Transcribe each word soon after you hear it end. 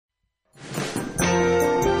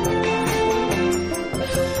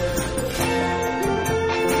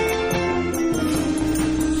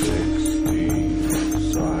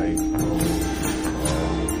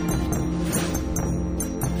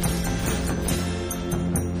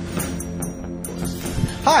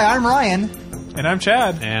Hi, I'm Ryan. And I'm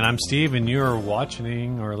Chad. And I'm Steve, and you're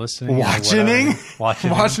watching or listening. Watching?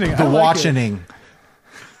 Watching. The watching.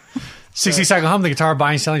 60 Cycle Hum, the guitar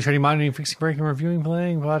buying, selling, trading, monitoring, fixing, breaking, reviewing,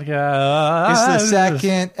 playing podcast. It's the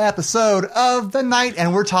second episode of the night,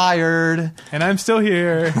 and we're tired. And I'm still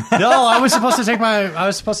here. No, I was supposed to take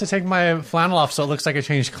my flannel off so it looks like I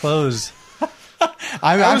changed clothes.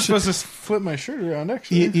 I was supposed to flip my shirt around,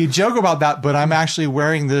 actually. You joke about that, but I'm actually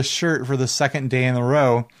wearing this shirt for the second day in a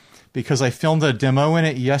row because I filmed a demo in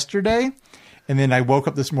it yesterday, and then I woke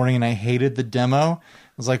up this morning and I hated the demo. I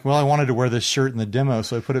was like, well, I wanted to wear this shirt in the demo,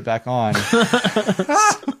 so I put it back on.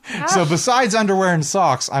 So besides underwear and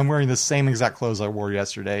socks, I'm wearing the same exact clothes I wore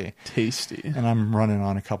yesterday. Tasty. And I'm running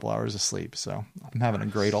on a couple hours of sleep, so I'm having a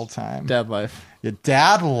great old time. Dad life. Yeah,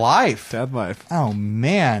 dad life. Dad life. Oh,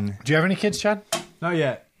 man. Do you have any kids, Chad? Not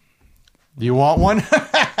yet. Do you want one?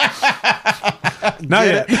 Not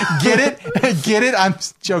yet. Get it? Get it? I'm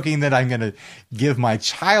joking that I'm going to give my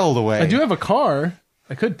child away. I do have a car.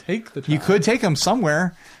 I could take the child. You could take him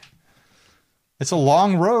somewhere. It's a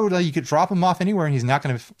long road. You could drop him off anywhere, and he's not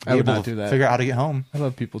going to be able to figure out how to get home. I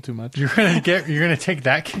love people too much. You're gonna take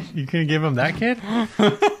that kid? You're gonna give him that kid?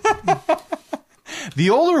 The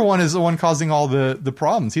older one is the one causing all the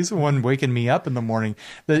problems. He's the one waking me up in the morning.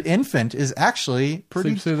 The infant is actually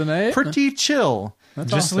Sleeps through the night? pretty chill.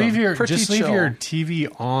 That's Just awesome. leave your Pretty chill. TV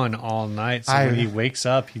on all night, so when he wakes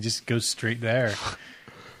up, he just goes straight there.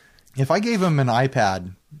 If I gave him an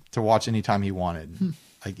iPad to watch anytime he wanted,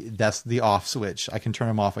 that's the off switch. I can turn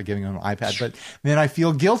him off by giving him an iPad. But then I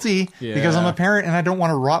feel guilty because I'm a parent and I don't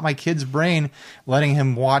want to rot my kid's brain letting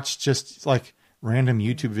him watch just like random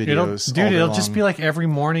YouTube videos. It'll just be like every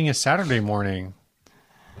morning is Saturday morning.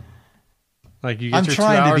 Like you get I'm your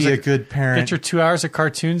trying 2 hours to be a good parent. Get your 2 hours of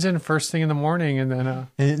cartoons in first thing in the morning, and then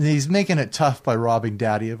And he's making it tough by robbing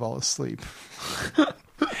Daddy of all his sleep.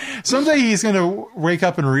 Someday he's going to wake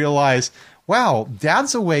up and realize, wow,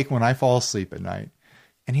 Dad's awake when I fall asleep at night.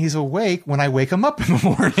 And he's awake when I wake him up in the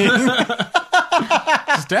morning.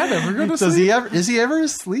 Does Dad ever go to sleep? Is he ever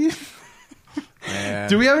asleep? Man.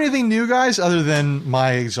 Do we have anything new, guys, other than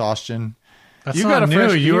my exhaustion? that's You not got a new.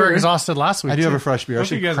 fresh You were beer. exhausted last week. I do have too. a fresh beer. I Both of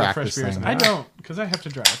should you guys crack have fresh this beers. thing. I don't, because I have to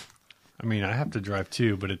drive. I mean, I have to drive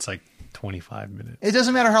too, but it's like 25 minutes. It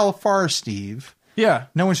doesn't matter how far, Steve. Yeah.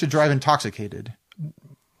 No one should drive intoxicated.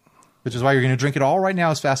 Which is why you're going to drink it all right now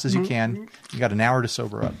as fast as you can. You got an hour to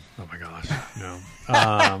sober up. Oh my gosh, no.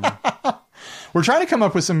 We're trying to come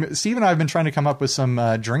up with some. Steve and I have been trying to come up with some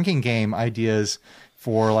drinking game ideas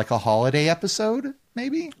for like a holiday episode,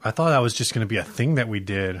 maybe. I thought that was just going to be a thing that we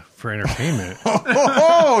did for entertainment.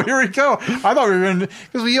 Oh, here we go. I thought we were going to,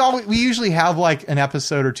 because we usually have like an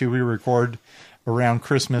episode or two we record around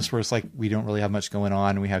Christmas where it's like we don't really have much going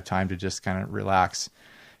on and we have time to just kind of relax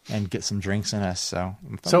and get some drinks in us. So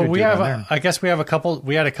We have, I guess we have a couple.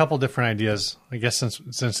 We had a couple different ideas. I guess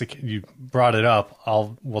since you brought it up,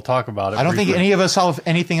 we'll talk about it. I don't think any of us have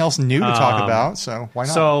anything else new to talk about, so why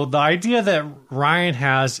not? So the idea that Ryan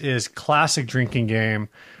has is classic drinking game,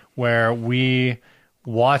 where we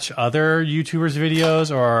watch other YouTubers' videos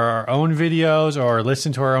or our own videos or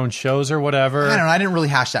listen to our own shows or whatever. I don't know. I didn't really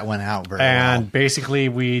hash that one out very well. And basically,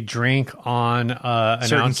 we drink on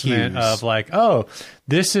announcement cues. of like, oh,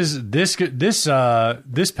 this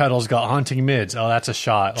pedal's got haunting mids. Oh, that's a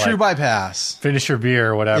shot. True like, bypass. finish your beer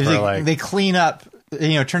or whatever. They clean up.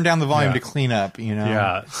 Turn down the volume to clean up.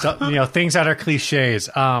 Yeah, so, things that are cliches.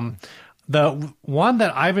 The one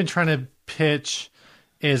that I've been trying to pitch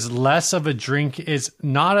is less of a drink. Is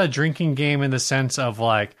not a drinking game in the sense of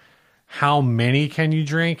like how many can you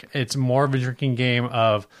drink. It's more of a drinking game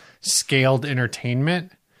of scaled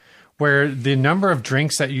entertainment, where the number of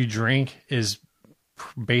drinks that you drink is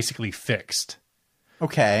basically fixed.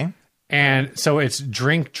 Okay. And so it's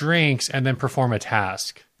drink drinks and then perform a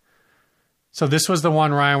task. So this was the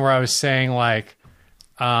one, Ryan, where I was saying like,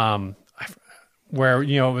 where,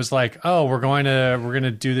 it was like, oh, we're going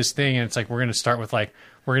to do this thing. And it's like, we're going to start with like,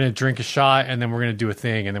 we're going to drink a shot and then we're going to do a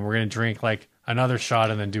thing. And then we're going to drink like another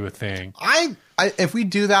shot and then do a thing. If we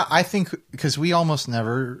do that, I think, because we almost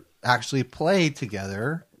never actually play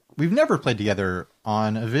together. We've never played together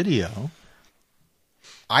on a video.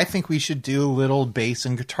 I think we should do a little bass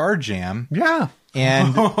and guitar jam. Yeah.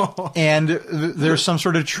 And there's some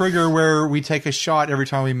sort of trigger where we take a shot every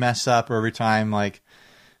time we mess up or every time like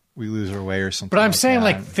we lose our way or something. But I'm saying that.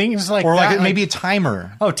 like things like or that, like maybe a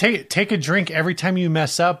timer. Oh, take a drink every time you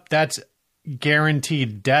mess up. That's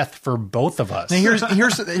guaranteed death for both of us. Now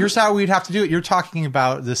here's how we'd have to do it. You're talking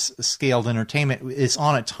about this scaled entertainment. It's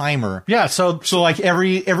on a timer. Yeah. So like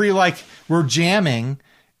every like we're jamming,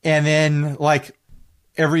 and then like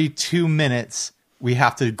every 2 minutes we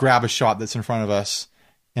have to grab a shot that's in front of us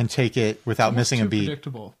and take it without missing a beat.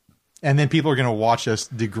 Predictable. And then people are going to watch us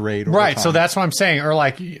degrade over Right, time. so that's what I'm saying. Or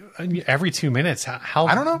like every 2 minutes, how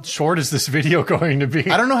I don't know. short is this video going to be?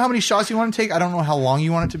 I don't know how many shots you want to take. I don't know how long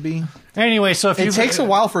you want it to be. Anyway, so if It takes a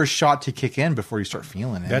while for a shot to kick in before you start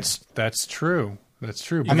feeling it. That's true. That's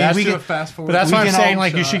true. But I mean, that's, we Do can, a fast forward. but that's we why I'm can saying all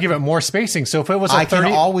like you should give it more spacing. So if it was a I 30,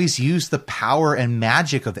 can always use the power and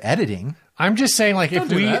magic of editing. I'm just saying like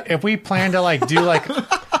if we plan to like do like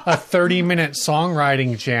a 30-minute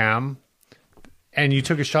songwriting jam, and you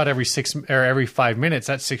took a shot every 5 minutes,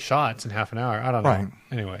 that's 6 shots in half an hour. I don't know. Right.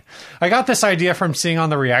 Anyway, I got this idea from seeing on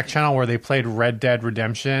the React channel where they played Red Dead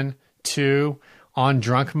Redemption 2 on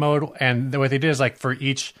drunk mode, and what they did is like for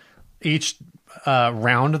each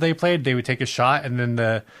round they played, they would take a shot, and then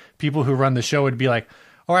the people who run the show would be like,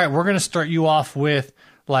 all right, we're going to start you off with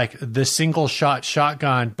like the single shot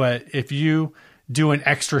shotgun, but if you do an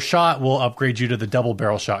extra shot, we'll upgrade you to the double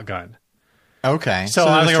barrel shotgun. Okay, So so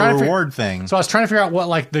I was like trying a to reward thing. So I was trying to figure out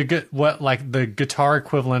what the guitar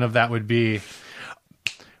equivalent of that would be.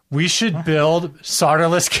 We should build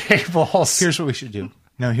solderless cables. Here's what we should do.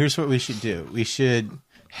 No, here's what we should do. We should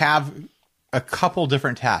have a couple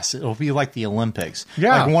different tasks. It'll be like the Olympics.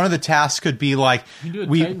 Yeah. Like one of the tasks could be like You do a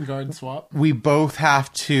Titan guard swap. we both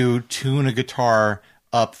have to tune a guitar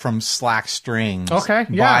up from slack strings. Okay,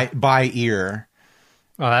 yeah. By ear.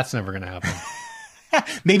 Oh, that's never going to happen.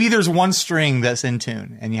 Maybe there's one string that's in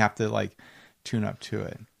tune and you have to like tune up to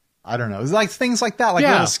it. I don't know. It's like things like that, like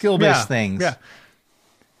little skill-based things. Yeah.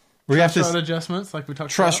 We have Truss to rod adjustments, like we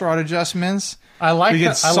talked truss about. rod adjustments. I like We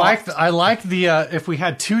get the if we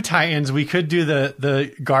had 2 Titans, we could do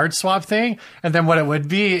the guard swap thing, and then what it would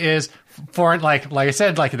be is for like I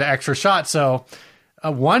said, like the extra shot. So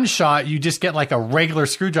one shot you just get like a regular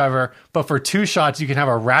screwdriver, but for 2 shots you can have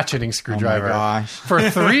a ratcheting screwdriver. Oh my gosh. For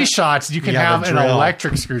 3 shots you can You have have a an drill.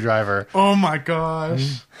 electric screwdriver. Oh my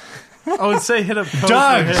gosh. I would say hit up Coe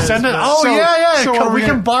Doug, for his, send it. but- Oh yeah. so Co- are we we can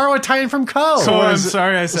gonna- borrow a Titan from Co. So what I'm is it-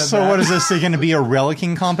 sorry I said So that. what is this going to be, a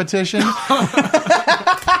relicking competition?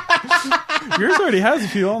 Yours already has a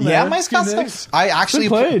few on there. Yeah, mine's got some. I actually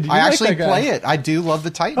played. You I like actually that guy. play it. I do love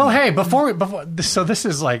the Titan. Oh, hey, before so this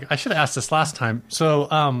is like I should have asked this last time. So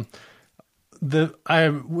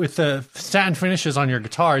with the satin finishes on your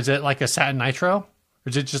guitar, is it like a satin nitro? Or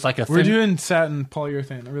is it just like a thin? We're doing satin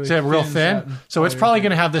polyurethane. Really is it real thin? satin So it's probably polyurethane. going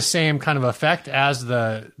to have the same kind of effect as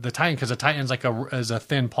the Titan, because the Titan's like a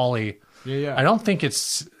thin poly. Yeah. I don't think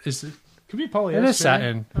it's Could be polyester. it is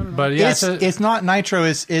satin, but yeah, it's not nitro.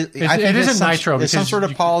 I think it it's isn't some, nitro It's some because sort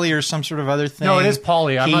of you- poly or some sort of other thing. no, it is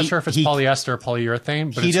poly. I'm not sure if it's he- polyester or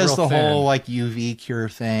polyurethane, but He it's does real the thin. whole like UV cure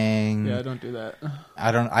thing. Yeah, don't do that.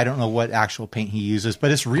 I don't know what actual paint he uses,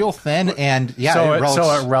 but it's real thin and yeah. so it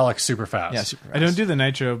relics, it relics super fast. yeah, super I don't do the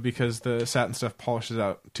nitro because the satin stuff polishes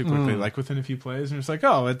out too quickly. Like within a few plays, and it's like,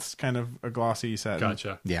 oh, it's kind of a glossy satin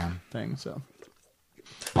Gotcha. Yeah. thing. So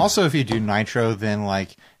Also, if you do nitro, then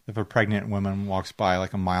like if a pregnant woman walks by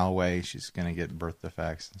like a mile away, she's gonna get birth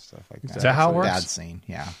defects and stuff like that. Is that how it It's a works? Bad scene.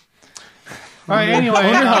 Yeah. All right. I wonder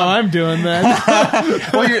Anyway, how I'm doing then.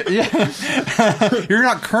 Well, you're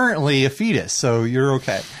not currently a fetus, so you're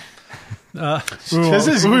okay. This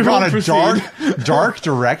is we on won't a proceed. dark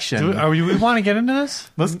direction. we want to get into this?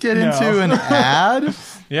 Let's get No. into an ad.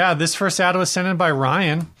 Yeah, this first ad was sent in by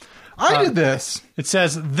Ryan. I did this. It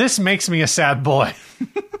says, "This makes me a sad boy."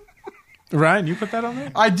 Ryan, you put that on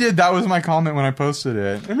there? I did. That was my comment when I posted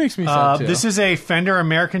it. It makes me sad too. This is a Fender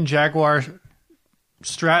American Jaguar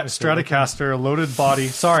Stratocaster loaded body.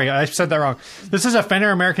 Sorry, I said that wrong. This is a Fender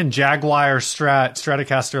American Jaguar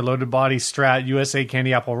Stratocaster loaded body Strat USA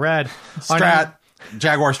Candy Apple Red. Strat,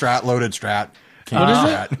 Jaguar Strat, loaded Strat. What is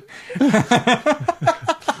it?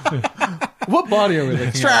 What body are we looking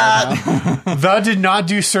at? Strat. The did not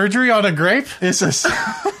do surgery on a grape. It's a Stratocaster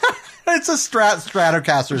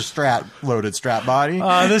Strat loaded Strat body.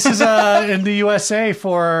 This is in the USA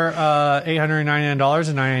for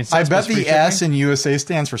 $899.99. I bet plus free the S shipping. in USA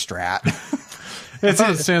stands for Strat. It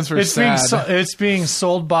stands for sad. It's being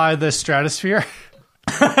sold by the Stratosphere.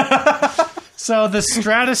 So the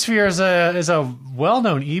Stratosphere is a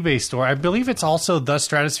well-known eBay store. I believe it's also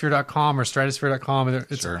thestratosphere.com or stratosphere.com.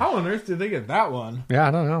 It's, Sure. How on earth did they get that one? Yeah,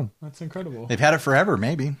 I don't know. That's incredible. They've had it forever,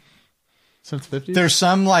 maybe. Since 50s? There's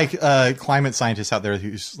some like climate scientist out there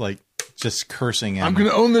who's like just cursing him. I'm going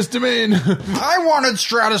to own this domain. I wanted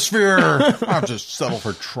Stratosphere. I'll just settle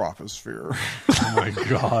for Troposphere. Oh my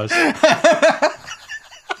gosh.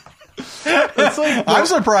 I'm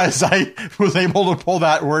surprised I was able to pull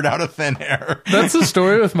that word out of thin air. That's the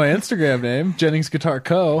story with my Instagram name, Jennings Guitar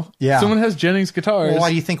Co. Yeah. Someone has Jennings Guitars. Well, why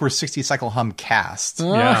do you think we're 60 Cycle Hum Cast?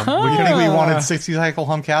 Yeah. You think we wanted 60 Cycle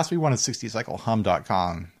Hum Cast? We wanted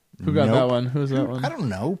 60cyclehum.com. Who got that one? Who's that one? I don't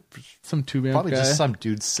know. Some two-man Probably guy. just some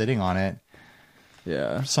dude sitting on it.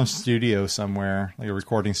 Yeah. Some studio somewhere, like a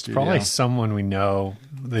recording studio. Probably someone we know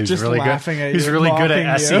who's Just really laughing good. at Who's you, really good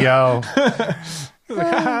at mocking you.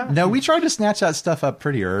 SEO. No, we tried to snatch that stuff up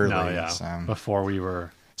pretty early. No, yeah. So. Before we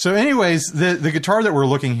were. So anyways, the guitar that we're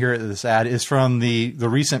looking here at this ad is from the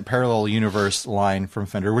recent Parallel Universe line from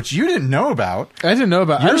Fender, which you didn't know about. I didn't know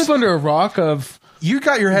about it. I live under a rock of... You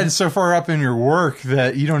got your head so far up in your work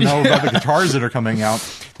that you don't know about the guitars that are coming out.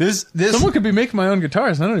 This Someone could be making my own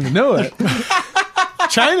guitars and I don't even know it.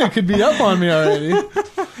 China could be up on me already.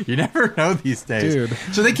 You never know these days. Dude.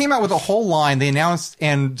 So they came out with a whole line. They announced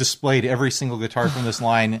and displayed every single guitar from this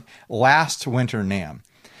line last winter NAMM.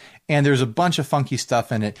 And there's a bunch of funky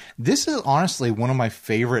stuff in it. This is honestly one of my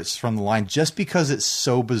favorites from the line just because it's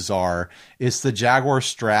so bizarre. It's the Jaguar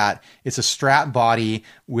Strat. It's a Strat body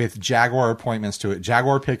with Jaguar appointments to it,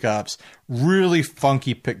 Jaguar pickups, really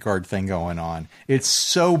funky pickguard thing going on. It's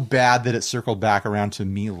so bad that it circled back around to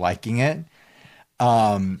me liking it.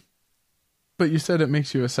 But you said it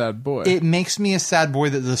makes you a sad boy. It makes me a sad boy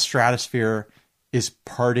that the Stratosphere is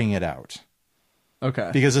parting it out.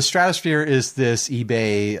 Okay. Because the Stratosphere is this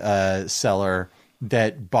eBay seller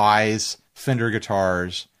that buys Fender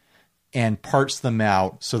guitars and parts them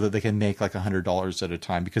out so that they can make like $100 at a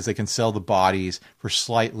time because they can sell the bodies for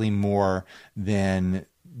slightly more than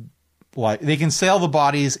like they can sell the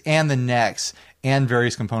bodies and the necks and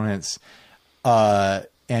various components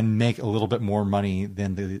and make a little bit more money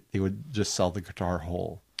than they would just sell the guitar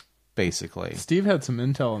whole. Basically, Steve had some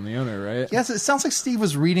intel on the owner, right? yes. It sounds like Steve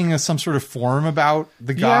was reading some sort of forum about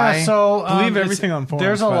the guy. Yeah, so Believe everything on forums,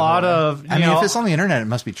 There's a by the lot way. of. I mean, know, if it's on the internet, it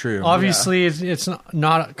must be true. obviously it's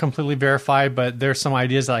not completely verified, but there's some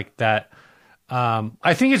ideas like that.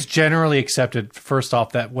 I think it's generally accepted. First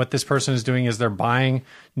off, that what this person is doing is they're buying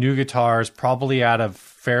new guitars, probably at a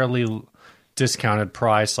fairly discounted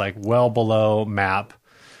price, like well below MAP,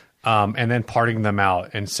 and then parting them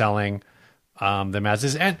out and selling them as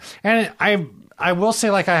is. And I will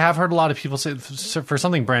say, like, I have heard a lot of people say for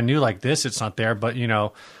something brand new like this, it's not there. But, you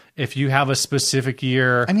know, if you have a specific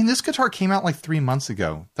year. I mean, this guitar came out like 3 months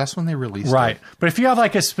ago. That's when they released Right. it. But if you have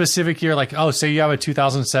like a specific year, like, oh, say you have a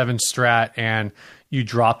 2007 Strat and you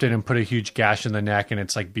dropped it and put a huge gash in the neck and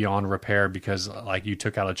it's like beyond repair because like you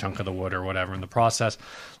took out a chunk of the wood or whatever in the process,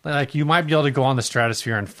 like you might be able to go on the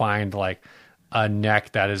Stratosphere and find like a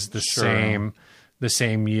neck that is the same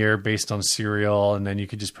year based on serial, and then you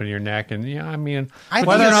could just put it in your neck. And yeah, I mean, I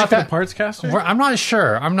whether think or it's not that parts caster? I'm not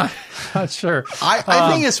sure. I'm not sure.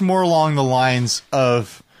 I think it's more along the lines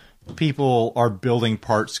of people are building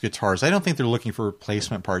parts guitars. I don't think they're looking for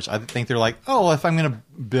replacement parts. I think they're like, oh, if I'm going to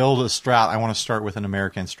build a Strat, I want to start with an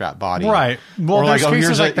American Strat body. Right. Well, or like, there's oh,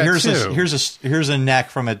 cases like that too. here's a neck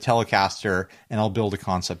from a Telecaster, and I'll build a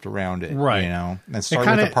concept around it. Right. You know, and start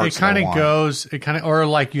with the parts. Or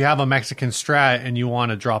like you have a Mexican Strat and you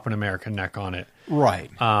want to drop an American neck on it. Right.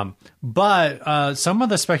 But some of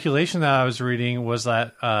the speculation that I was reading was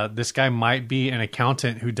that this guy might be an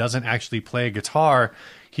accountant who doesn't actually play a guitar.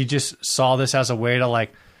 He just saw this as a way to,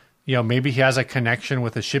 like, you know, maybe he has a connection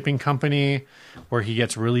with a shipping company where he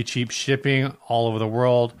gets really cheap shipping all over the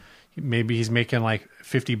world. Maybe he's making like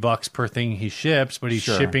 $50 per thing he ships, but he's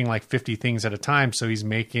shipping like 50 things at a time. So he's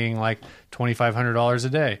making like $2,500 a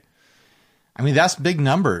day. I mean, that's big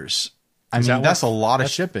numbers. I mean, that's a lot of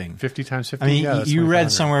shipping. 50 times 50. I mean, yeah, that's you read 2,500.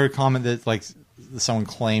 somewhere a comment that like someone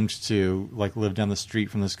claimed to like live down the street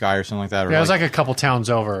from this guy or something like that. Or Yeah, it was like a couple towns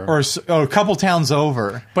over. or a couple towns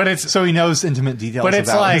over. But it's so he knows intimate details but it's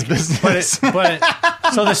about like his business. but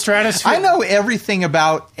so the Stratosphere. I know everything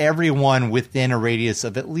about everyone within a radius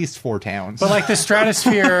of at least 4 towns. But like the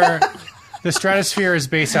Stratosphere is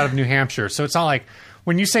based out of New Hampshire, so it's not like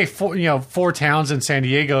when you say 4 towns in San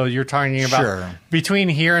Diego, you're talking about between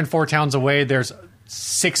here and 4 towns away. There's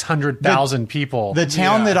 600,000 people. The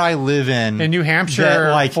town that I live in New Hampshire,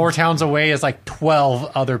 like 4 towns away, is like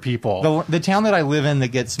 12 other people. The town that I live in that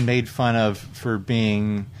gets made fun of for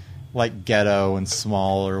being like ghetto and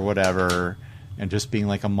small or whatever, and just being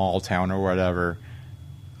like a mall town or whatever,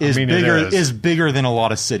 is bigger than a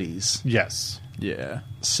lot of cities. Yes. Yeah.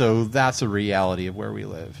 So that's a reality of where we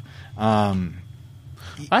live.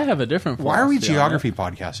 I have a different philosophy. Why are we geography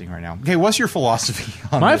podcasting right now? Okay, what's your philosophy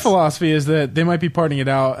on My this? philosophy is that they might be parting it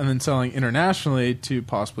out and then selling internationally to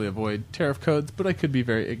possibly avoid tariff codes, but I could be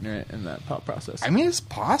very ignorant in that thought process. I mean, it's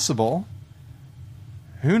possible.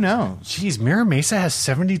 Who knows? Jeez, Mira Mesa has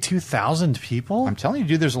 72,000 people? I'm telling you,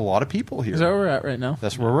 dude, there's a lot of people here. Is that where we're at right now?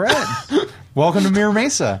 That's where we're at. Welcome to Mira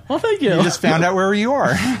Mesa. Well, thank you. You just found out where you are.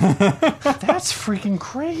 That's freaking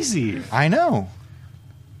crazy. I know.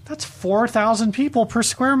 That's 4,000 people per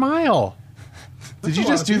square mile. Did you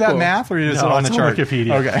just do that math, or you just No, it on it's the chart?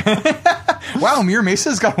 Wikipedia. Okay. Wow, Mira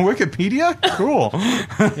Mesa's got a Wikipedia? Cool.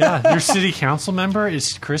 Yeah, your city council member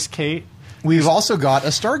is Chris Kate. We've also got a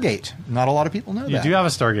Stargate. Not a lot of people know You that. do have a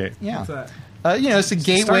Stargate. Yeah. What's that? It's a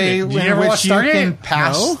gateway Stargate. in Did you ever which watch you Stargate? can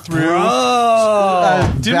pass No. through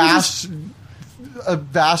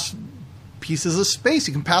vast pieces of space.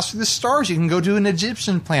 You can pass through the stars. You can go to an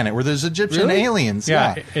Egyptian planet where there's Egyptian Really? aliens.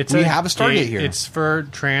 Yeah, we have a Stargate gate. here. It's for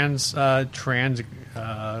trans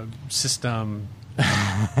system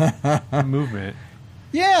movement.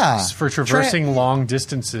 Yeah. It's for traversing long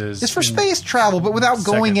distances. It's for in space travel, but without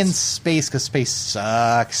going in seconds. space, because space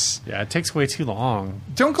sucks. Yeah, it takes way too long.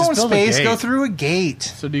 Don't go Just in build a space. gate. Go through a gate.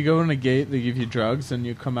 So do you go in a gate, they give you drugs, and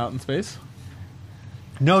you come out in space?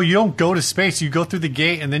 No, you don't go to space. You go through the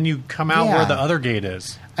gate, and then you come out Yeah. where the other gate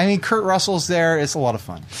is. I mean, Kurt Russell's there. It's a lot of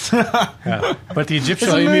fun. Yeah. But the Egyptian...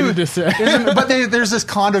 That's all you needed to say. But there's this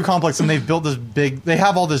condo complex, and they've built this big. They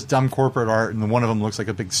have all this dumb corporate art, and one of them looks like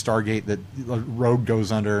a big Stargate that a road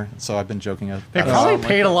goes under. So I've been joking about. They probably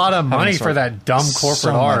paid a lot of money for that dumb corporate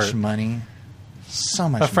so art. much money. So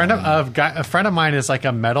much. A friend money. a friend of mine is like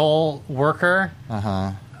a metal worker,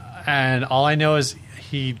 and all I know is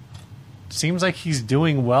he seems like he's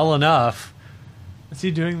doing well enough. Is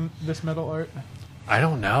he doing this metal art? I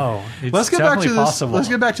don't know. It's Let's get back definitely to this. possible. Let's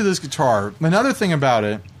get back to this guitar. Another thing about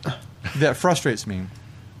it that frustrates me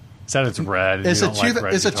Is that it's red. is You don't like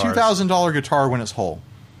red it's a guitars. $2,000 guitar when it's whole.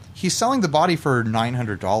 He's selling the body for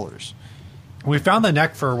 $900. We found the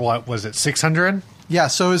neck for what was it, 600? Yeah,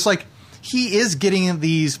 so it's like he is getting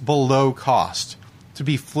these below cost to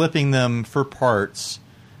be flipping them for parts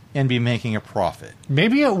and be making a profit.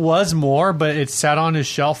 Maybe it was more, but it sat on his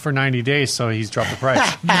shelf for 90 days, so he's dropped the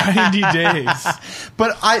price. 90 days.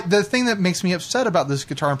 But the thing that makes me upset about this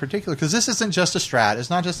guitar in particular, because this isn't just a Strat, it's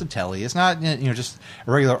not just a Tele, it's not just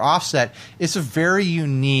a regular offset. It's a very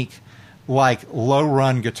unique, like low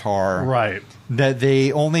run guitar, Right. that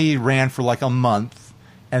they only ran for like a month,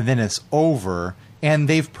 and then it's over. And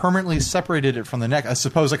they've permanently separated it from the neck. I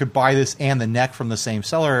suppose I could buy this and the neck from the same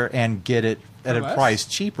seller and get it at a less? price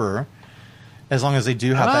cheaper, as long as they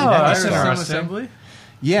do have that Oh, neck. that's Some interesting. assembly?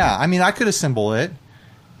 Yeah, I mean, I could assemble it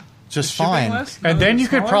just Shipping fine. less? And then you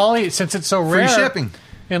could Smaller? probably, since it's so Free rare, shipping.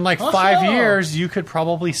 in like Oh, 5 sure. years, you could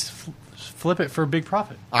probably flip it for a big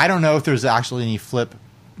profit. I don't know if there's actually any flip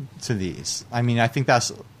to these. I mean, I think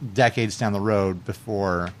that's decades down the road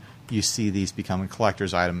before you see these become a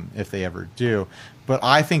collector's item, if they ever do. But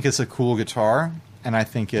I think it's a cool guitar, and I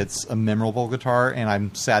think it's a memorable guitar, and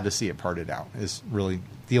I'm sad to see it parted out. Is really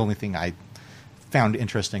the only thing I found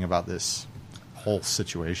interesting about this whole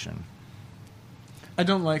situation. I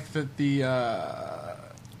don't like that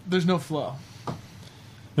there's no flow.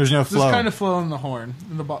 There's no There's flow. kind of flow in the horn,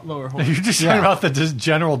 in the lower horn. You're just Yeah. talking about the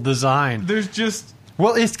general design. There's just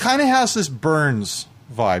Well, it kind of has this Burns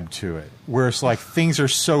vibe to it, where it's like things are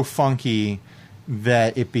so funky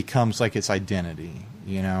that it becomes like its identity,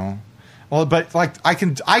 you know? Well, but like I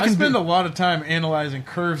can spend a lot of time analyzing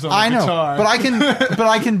curves on I the know, guitar. but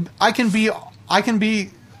I can be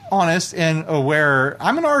honest and aware.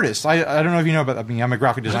 I'm an artist. I don't know if you know, but I mean, I'm a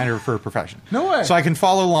graphic designer for a profession. No way. So I can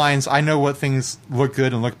follow lines. I know what things look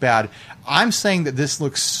good and look bad. I'm saying that this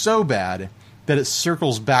looks so bad that it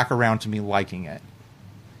circles back around to me liking it.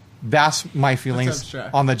 That's my feelings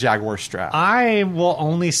abstract. on the Jaguar Strat. I will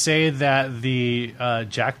only say that the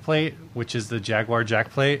jack plate, which is the Jaguar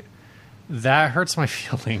jack plate, that hurts my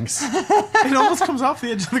feelings. it almost comes off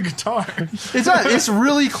the edge of the guitar. It's not. It's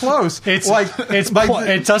really close. It's like it's like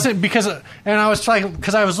it doesn't because and I was like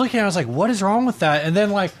because I was looking I was like what is wrong with that and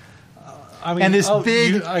then like I mean And this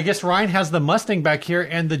big- I guess Ryan has the Mustang back here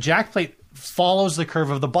and the jack plate follows the curve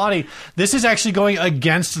of the body. This is actually going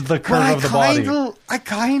against the curve of the body. I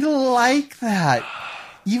kind of like that,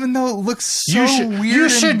 even though it looks so weird. You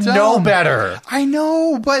and should dumb. know better. I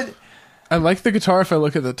know, but I like the guitar if I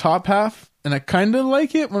look at the top half, and I kind of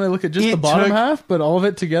like it when I look at just It the bottom took- half, but all of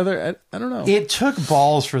it together, I don't know. it took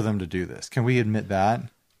balls for them to do this. Can we admit that?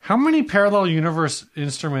 How many parallel universe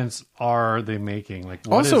instruments are they making? Like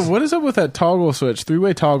what what is up with that toggle switch,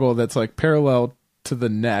 three-way toggle that's like parallel to the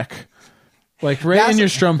neck? Like right That's- in your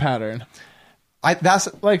strum pattern. That's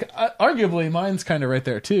Like arguably mine's kind of right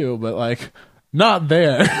there too, but like not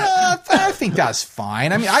there. I think that's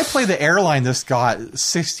fine. I mean, I play the airline that's got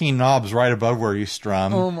 16 knobs right above where you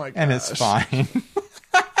strum. Oh my And it's gosh. fine.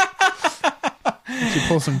 Should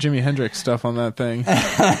pull some Jimi Hendrix stuff on that thing.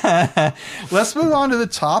 Let's move on to the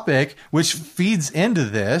topic, which feeds into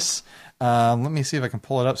this. Let me see if I can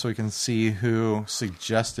pull it up so we can see who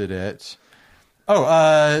suggested it.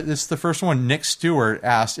 This is the first one. Nick Stewart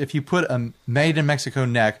asked, if you put a Made in Mexico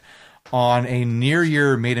neck on a near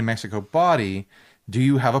your Made in Mexico body, do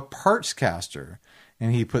you have a parts caster?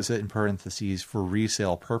 And he puts it in parentheses for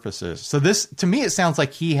resale purposes. So this, to me, it sounds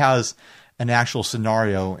like he has an actual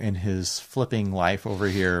scenario in his flipping life over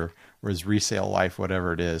here, or his resale life,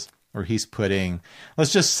 whatever it is, or he's putting,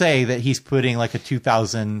 let's just say that he's putting like a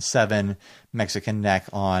 2007 Mexican neck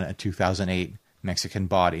on a 2008 Mexican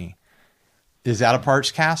body. Is that a parts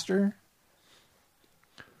caster?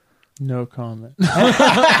 No comment.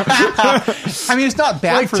 I mean, it's not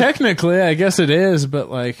bad. Like, technically, I guess it is, but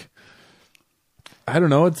like, I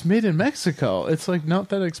don't know. It's made in Mexico. It's like not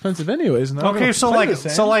that expensive, anyways. Okay, so like,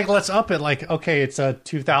 let's up it. Like, okay, it's a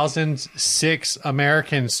 2006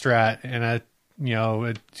 American Strat and a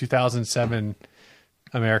 2007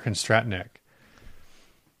 American Strat neck.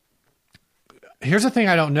 Here's the thing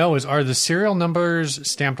I don't know is, are the serial numbers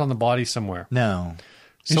stamped on the body somewhere? No.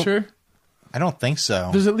 You sure? I don't think so.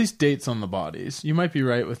 There's at least dates on the bodies. You might be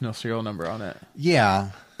right with no serial number on it. Yeah.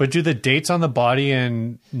 But do the dates on the body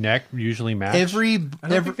and neck usually match? I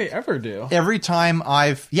don't think they ever do. Every time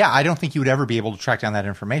I don't think you would ever be able to track down that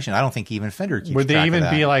information. I don't think even Fender keeps Would they track even of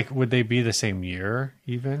that. be like, would they be the same year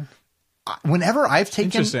even? Whenever I've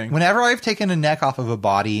taken Interesting. a neck off of a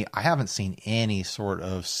body, I haven't seen any sort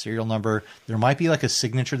of serial number. There might be like a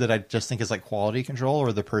signature that I just think is like quality control,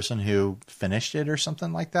 or the person who finished it or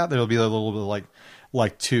something like that. There'll be a little bit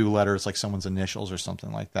like two letters, like someone's initials or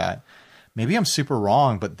something like that. Maybe I'm super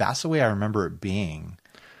wrong, but that's the way I remember it being.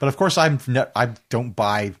 But of course, I don't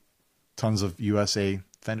buy tons of USA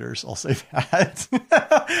Fenders. I'll say that.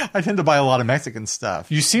 I tend to buy a lot of Mexican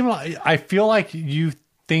stuff. You seem like, I feel like you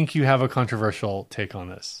think you have a controversial take on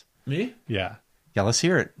this. Me? Yeah. Yeah, let's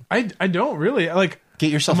hear it. I don't really like.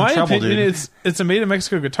 Get yourself my in trouble, opinion, dude. it's a made in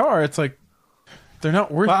Mexico guitar. It's like they're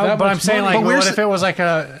not worth that But much I'm saying, money. like, But what if it was like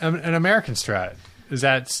an American Strat? Is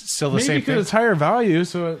that still the Maybe same because thing? it's higher value.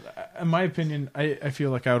 So, in my opinion, I feel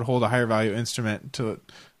like I would hold a higher value instrument to,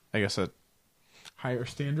 I guess, a higher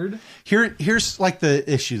standard. Here's like the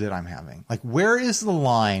issue that I'm having. Like, where is the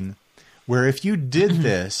line where if you did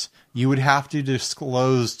this, you would have to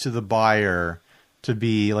disclose to the buyer to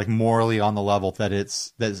be like morally on the level that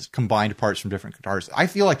that's combined parts from different guitars? I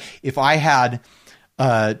feel like if I had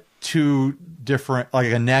two different,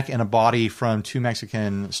 like a neck and a body from two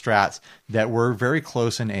Mexican Strats that were very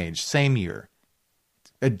close in age, same year,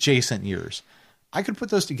 adjacent years, I could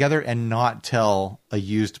put those together and not tell a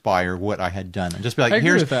used buyer what I had done, and just be like,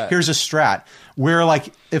 here's a Strat. Where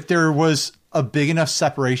like if there was a big enough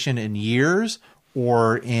separation in years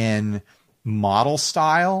or in model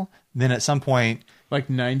style, then at some point, Like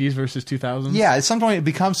 90s versus 2000s? yeah, at some point it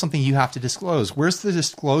becomes something you have to disclose. Where's the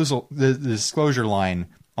disclosure line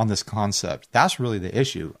on this concept? That's really the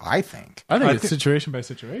issue, I think. I think it's situation by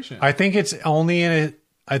situation. I think it's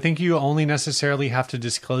I think you only necessarily have to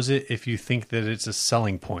disclose it if you think that it's a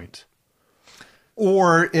selling point.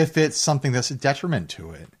 Or if it's something that's a detriment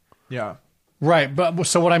to it. yeah. Right. But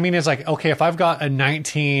so what I mean is, like, okay, if I've got a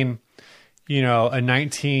 1980s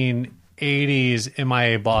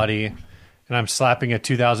MIA body and I'm slapping a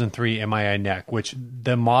 2003 MIA neck, which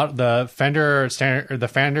the Fender standard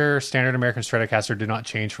American Stratocaster did not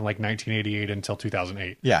change from like 1988 until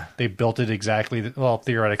 2008. Yeah. They built it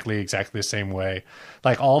theoretically exactly the same way.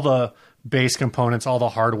 Like all the base components, all the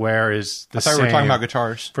hardware is the same. I thought we were talking about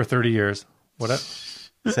guitars. For 30 years. What up?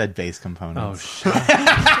 Said bass components. Oh, shit.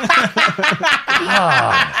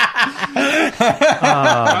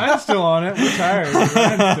 Ryan's still on it. We're tired.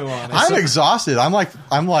 Ryan's still on it. I'm exhausted. I'm like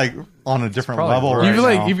on a different probably level right.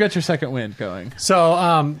 right now. You've got your second wind going. So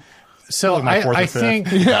my fourth or I fifth. think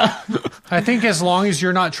I think as long as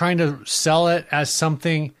you're not trying to sell it as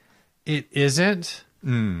something it isn't.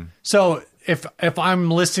 So if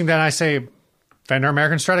I'm listing that and I say Fender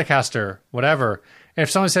American Stratocaster, whatever. If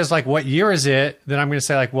someone says like, what year is it? Then I'm going to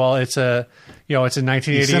say like, well, it's a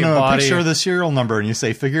 1988 You send them body. a picture of the serial number and you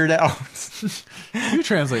say, figure it out. You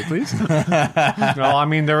translate, please. Well, I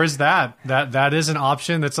mean, there is that is an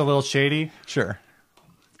option that's a little shady. Sure.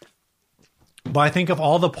 But I think if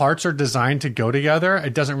all the parts are designed to go together,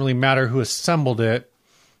 it doesn't really matter who assembled it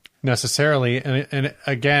necessarily. And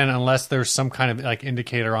again, unless there's some kind of like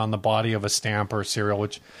indicator on the body of a stamp or serial,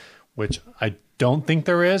 which I don't think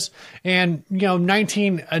there is. And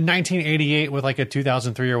 1988 with like a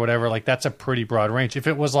 2003 or whatever, like that's a pretty broad range. If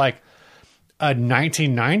it was like a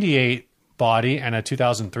 1998 body and a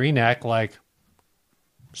 2003 neck, like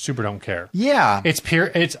super don't care. Yeah.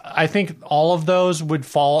 It's I think all of those would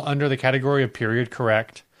fall under the category of period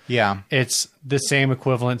correct. Yeah. It's the same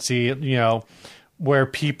equivalency, you know, where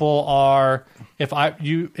people are.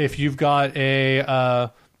 If you've got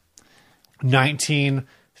a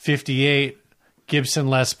 1958 Gibson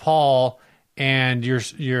Les Paul and your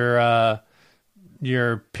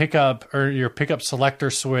pickup or your pickup selector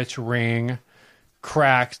switch ring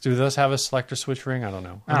cracks. Do those have a selector switch ring? I don't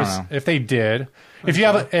know. I don't know. If they did, if you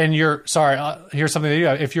have here's something that you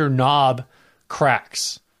have. If your knob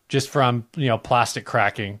cracks just from, you know, plastic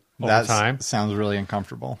cracking over time. Sounds really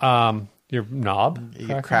uncomfortable. Your knob You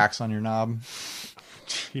get cracks on your knob.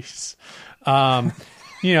 Jeez.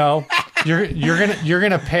 You know, you're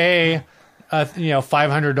gonna pay, you know,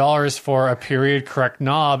 $500 for a period correct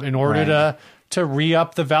knob in order to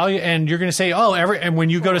re-up the value, and you're gonna say, and when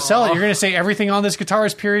you go to sell it, you're gonna say everything on this guitar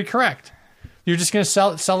is period correct. You're just gonna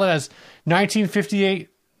sell it as 1958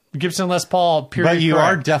 Gibson Les Paul period correct. But you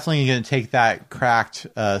are definitely gonna take that cracked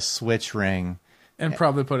switch ring and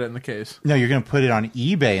probably put it in the case. No, you're going to put it on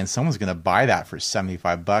eBay, and someone's going to buy that for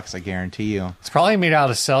 $75. I guarantee you. It's probably made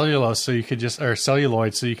out of cellulose, so you could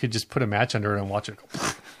celluloid, so you could just put a match under it and watch it go.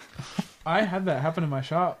 I had that happen in my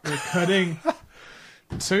shop. We're cutting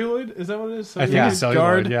celluloid. Is that what it is? I think it's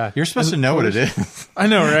celluloid. Yeah, you're supposed to know what it is. I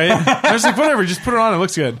know, right? I was like, whatever, just put it on. It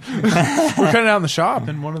looks good. We're cutting it out in the shop,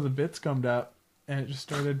 and one of the bits gummed up, and it just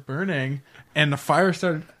started burning, and the fire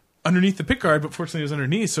started underneath the pickguard, but fortunately it was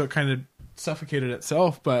underneath, so it kind of suffocated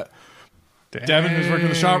itself. But Dang. Devin, who's working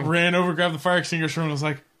in the shop, ran over, grabbed the fire extinguisher, and was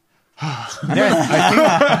like,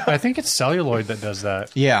 I think it's celluloid that does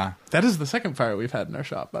that. Yeah. that is the second fire we've had in our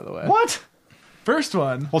shop, by the way. What? First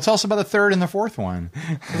one. Well, tell us about the third and the fourth one.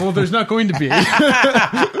 Well, there's not going to be.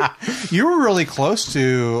 You were really close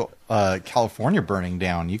to California burning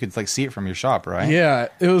down. You could see it from your shop, right? Yeah,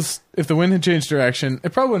 it was. If the wind had changed direction,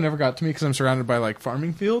 it probably would never got to me because I'm surrounded by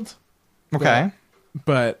farming fields. Okay.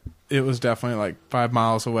 But it was definitely 5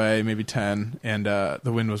 miles away, maybe 10, and the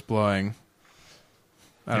wind was blowing.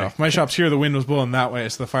 I don't know. My shop's here, the wind was blowing that way,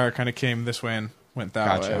 so the fire kind of came this way and went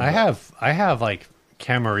that way. I have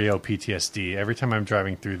Camarillo PTSD. Every time I'm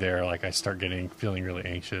driving through there, I start feeling really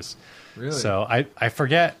anxious. Really? So I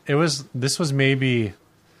forget. This was maybe.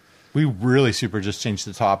 We really super just changed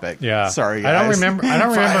the topic. Yeah. Sorry, guys. I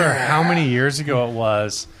don't remember how many years ago it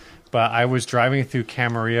was, but I was driving through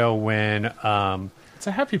Camarillo when It's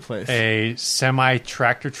a happy place. a semi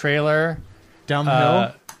tractor trailer Down the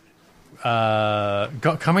hill?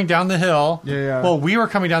 coming down the hill. Yeah. Well, we were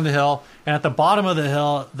coming down the hill, and at the bottom of the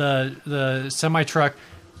hill, the semi truck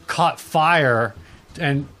caught fire,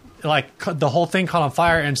 and the whole thing caught on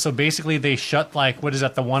fire. And so basically, they shut the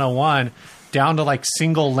 101 down to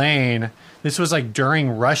single lane. This was during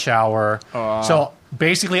rush hour. So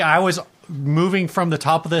basically, I was moving from the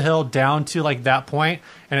top of the hill down to that point,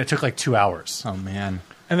 and it took 2 hours. Oh man.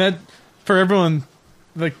 And that, for everyone,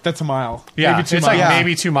 that's a mile. Yeah, maybe 2 it's miles.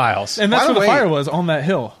 maybe 2 miles. And that's By the where the way- fire was, on that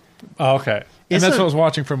hill. Oh, okay. And It's that's a- what I was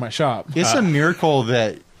watching from my shop. It's a miracle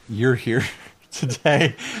that you're here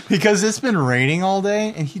today because it's been raining all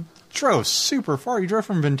day, and he drove super far. He drove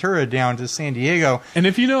from Ventura down to San Diego. And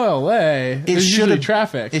if you know LA, there's usually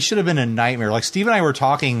traffic. It should have been a nightmare. Steve and I were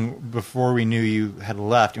talking before we knew you had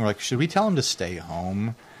left, and we're like, should we tell him to stay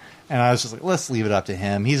home? And I was just like, let's leave it up to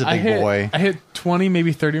him. He's a big boy. I hit 20,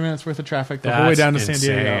 maybe 30 minutes worth of traffic the whole way That's down to San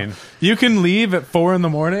Diego. insane. You can leave at 4 in the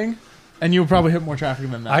morning, and you'll probably hit more traffic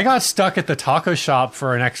than that. I got stuck at the taco shop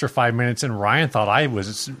for an extra 5 minutes, and Ryan thought I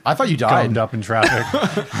thought you died. gummed up in traffic.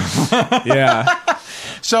 Yeah.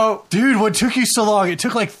 So, Dude, what took you so long? It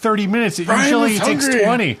took 30 minutes. It Ryan usually was takes hungry.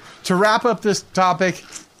 20. to wrap up this topic,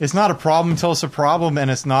 it's not a problem until it's a problem, and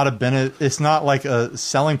it's not it's not a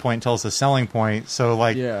selling point until it's a selling point. So,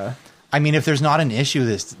 Yeah. I mean, if there's not an issue,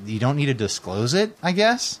 you don't need to disclose it, I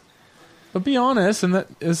guess. But be honest, and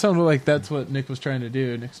it sounded like that's what Nick was trying to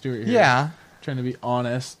do, Nick Stewart here. Yeah. Trying to be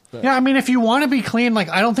honest. But Yeah, I mean, if you want to be clean,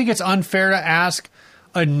 I don't think it's unfair to ask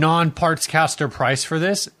a non-parts caster price for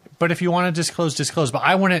this. But if you want to disclose. But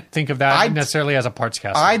I wouldn't think of that necessarily as a parts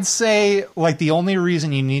caster. I'd say the only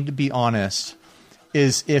reason you need to be honest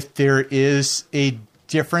is if there is a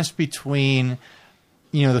difference between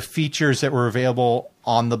the features that were available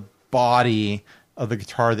on the body of the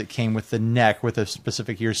guitar that came with the neck with a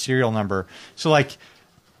specific year serial number. So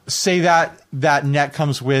say that neck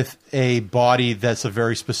comes with a body that's a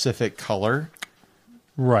very specific color.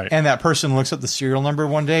 right. And that person looks at the serial number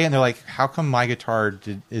one day and they're like, how come my guitar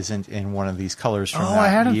isn't in one of these colors from that year? I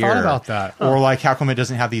hadn't thought about that. Or how come it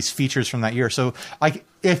doesn't have these features from that year? So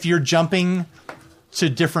if you're jumping to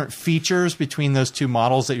different features between those two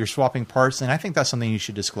models that you're swapping parts, then I think that's something you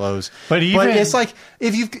should disclose. But it's like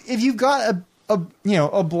if you've got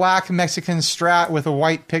a black Mexican Strat with a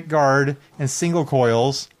white pick guard and single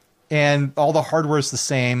coils, and all the hardware is the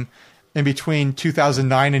same in between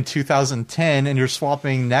 2009 and 2010, and you're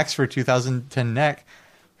swapping necks for 2010 neck,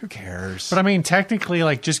 who cares? But I mean, technically,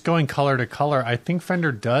 like just going color to color, I think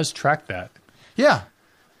Fender does track that. Yeah.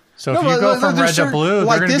 So if you go from red to blue,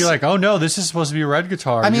 like they're going to be like, oh no, this is supposed to be a red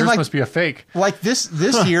guitar. Yours must be a fake. Like this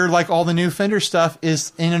year, like all the new Fender stuff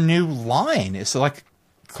is in a new line. It's like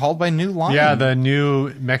called by new line. Yeah, the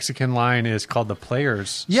new Mexican line is called the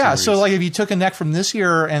Players. Yeah, series. so like if you took a neck from this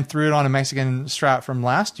year and threw it on a Mexican Strat from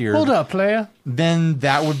last year, hold up, player, then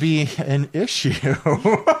that would be an issue.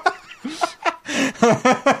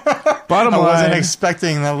 Bottom I wasn't line,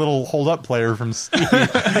 expecting that little hold up player from Steve.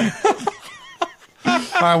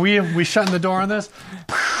 Are we shutting the door on this?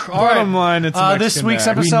 bottom line, it's a this Mexican week's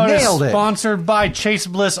bag. episode is nailed it. sponsored by Chase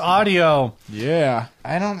Bliss Audio. Yeah.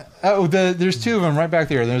 I don't. Oh, there's two of them right back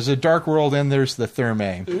there. There's a Dark World and there's the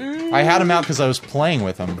Therme. I had them out because I was playing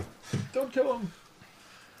with them. Don't kill him.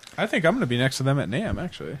 I think I'm going to be next to them at NAMM,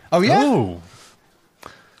 actually. Oh yeah. Oh,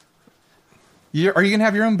 Are you gonna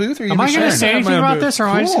have your own booth? Or are you am I going to sharing say it? anything my own about booth. this, or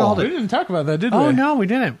am I just Cool. going to We hold it? didn't talk about that, did we? Oh no, we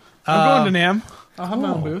didn't. I'm going to NAMM. I'll have my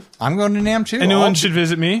own booth. I'm going to NAMM too. Anyone should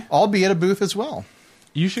visit me. I'll be at a booth as well.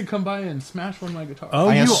 You should come by and smash one of my guitars. Oh,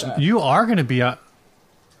 I you are going to be a.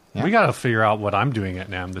 Yeah. We got to figure out what I'm doing at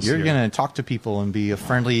NAMM this You're year. gonna talk to people and be a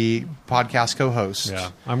friendly podcast co-host.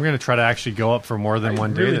 Yeah, I'm going to try to actually go up for more than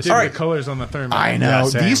one day really this dig year. the colors on the Thermal. I know Yeah,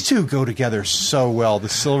 same. these two go together so well. The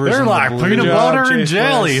silvers They're and like the blue. peanut Good job, butter and Chase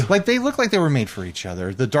jelly. Bliss. Like they look like they were made for each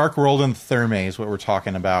other. The Dark World and the Therme is what we're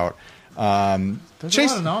talking about. There's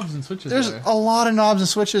Chase, a lot of knobs and switches there's there. a lot of knobs and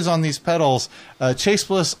switches on these pedals. Chase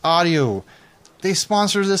Bliss Audio, they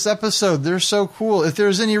sponsor this episode. They're so cool. If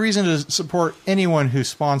there's any reason to support anyone who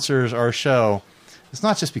sponsors our show, it's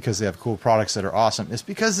not just because they have cool products that are awesome. It's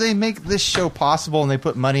because they make this show possible and they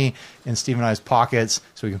put money in Steve and I's pockets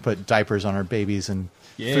so we can put diapers on our babies and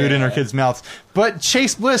food in our kids' mouths. But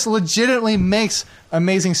Chase Bliss legitimately makes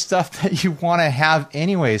amazing stuff that you want to have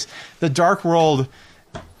anyways. The Dark World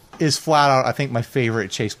is flat out, I think, my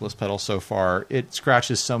favorite Chase Bliss pedal so far. It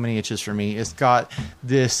scratches so many itches for me. It's got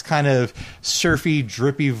this kind of surfy,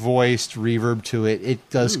 drippy voiced reverb to it. It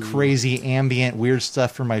does crazy ambient, weird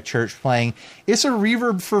stuff for my church playing. It's a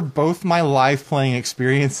reverb for both my live playing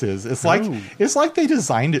experiences. It's like they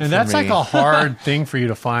designed it And for that's me. like a hard thing for you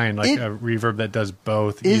to find, like It a reverb that does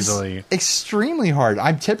both is easily. extremely hard.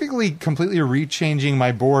 I'm typically completely rechanging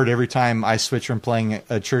my board every time I switch from playing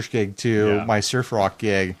a church gig to my surf rock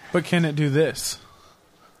gig. But can it do this?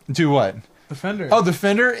 Do what? The Fender. Oh, the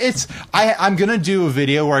Fender. I'm gonna do a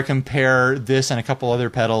video where I compare this and a couple other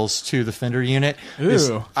pedals to the Fender unit.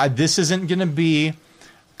 Ooh. This isn't gonna be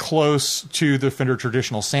close to the Fender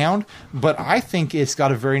traditional sound, but I think it's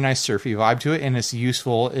got a very nice surfy vibe to it, and it's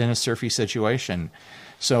useful in a surfy situation.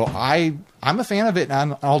 So I'm a fan of it,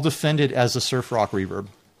 and I'll defend it as a surf rock reverb.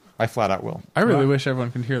 I flat out will. I really wish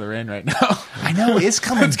everyone could hear the rain right now. I know it's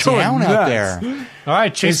coming going down out nuts. there. All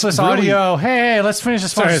right, Chase It's Bliss really- Audio. Hey, let's finish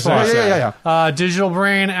this Sorry, spot. sorry. Yeah. Digital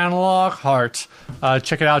Brain, Analog Heart.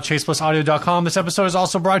 Check it out, chaseblissaudio.com. This episode is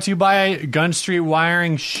also brought to you by Gunstreet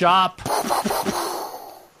Wiring Shop.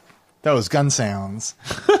 Those gun sounds.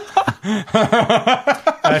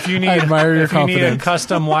 If you need, admire your if you need a confidence.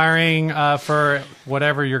 custom wiring for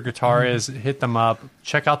whatever your guitar is, hit them up.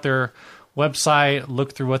 Check out their website,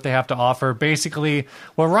 look through what they have to offer. Basically,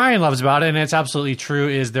 what Ryan loves about it, and it's absolutely true,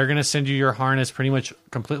 is they're going to send you your harness pretty much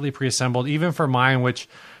completely pre-assembled. Even for mine, which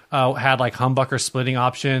had like humbucker splitting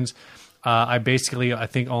options, I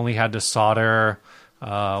think only had to solder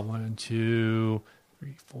 1, 2,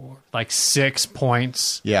 3, 4, like 6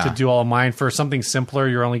 points to do all of mine. For something simpler,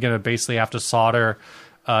 you're only going to basically have to solder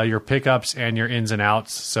your pickups and your ins and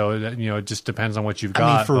outs. So that, it just depends on what you've got.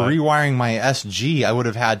 I mean, for but- rewiring my SG, I would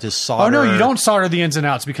have had to solder. Oh no, you don't solder the ins and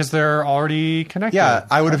outs because they're already connected. Yeah,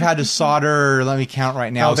 I would have had to solder. Let me count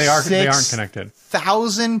right now. No, they aren't connected.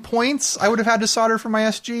 1,000 points I would have had to solder for my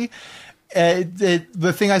SG.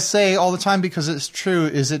 The thing I say all the time, because it's true,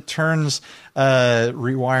 is it turns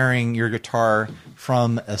rewiring your guitar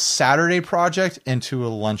from a Saturday project into a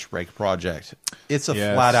lunch break project. It's a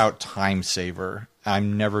flat out time saver.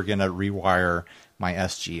 I'm never going to rewire my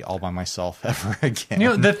SG all by myself ever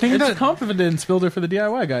again. The thing It's a that confidence builder for the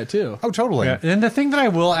DIY guy too. oh, totally. and the thing that I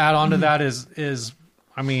will add on to that is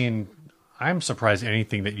I mean, I'm surprised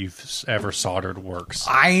anything that you've ever soldered works.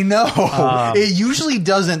 I know. It usually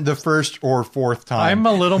doesn't the first or fourth time. I'm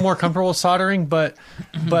a little more comfortable with soldering, but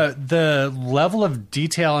the level of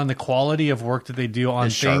detail and the quality of work that they do on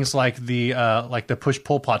It's things sharp. like the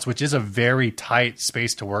push-pull pots, which is a very tight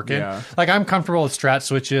space to work in. Yeah. Like, I'm comfortable with Strat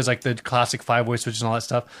switches, like the classic 5-way switches and all that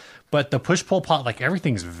stuff. But the push-pull pot, like,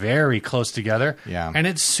 everything's very close together. Yeah. And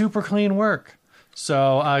it's super clean work.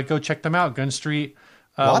 So go check them out, Gunstreet.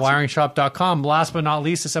 WiringShop.com. Last but not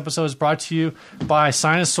least, this episode is brought to you by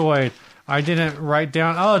Sinasoid. I didn't write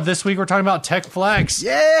down. Oh, this week we're talking about Techflex.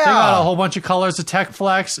 Yeah! They got a whole bunch of colors of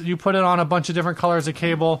Techflex. You put it on a bunch of different colors of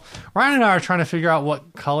cable. Ryan and I are trying to figure out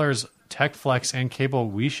what colors Techflex and cable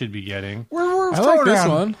we should be getting. We're I like throwing this around-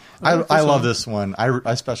 one. I love this one.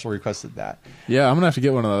 I special requested that. Yeah, I'm gonna have to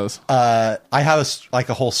get one of those. I have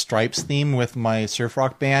a whole stripes theme with my surf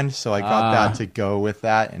rock band, so I got that to go with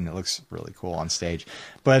that, and it looks really cool on stage.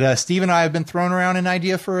 But Steve and I have been throwing around an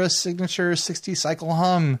idea for a signature 60 cycle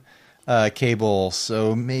hum cable,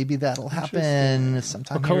 so maybe that'll happen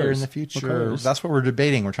sometime here in colors? the What future. colors? That's what we're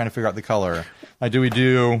debating. We're trying to figure out the color. Like, do we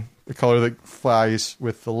do the color that flies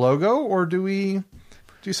with the logo, or do we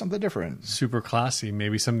do something different? Super classy.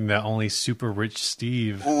 Maybe something that only super rich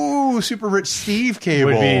Steve Ooh, super rich Steve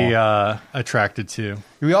cable. would be attracted to.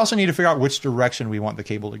 We also need to figure out which direction we want the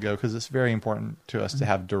cable to go, because it's very important to us to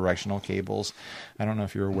have directional cables. I don't know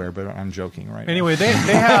if you're aware, but I'm joking right Anyway, they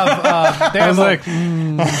have they I have was like, they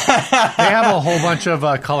have a whole bunch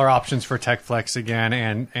of color options for Techflex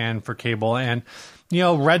again, and for cable. And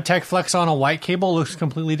red Techflex on a white cable looks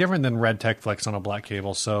completely different than red Techflex on a black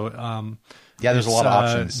cable. So Yeah, there's a lot of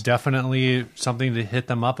it's, options. Definitely something to hit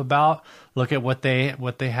them up about. Look at what they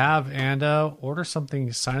have, and order something.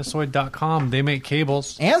 Sinasoid.com. They make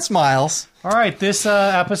cables. And smiles. All right, this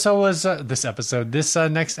next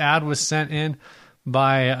ad was sent in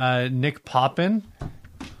by Nick Poppin.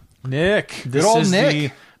 Nick. This old is Nick.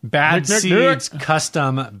 the Bad Nick, Seeds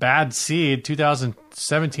custom Bad Seed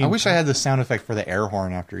 2017. I wish I had the sound effect for the air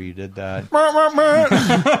horn after you did that.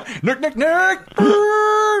 Nick.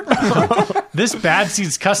 This Bad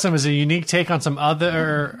Seeds custom is a unique take on some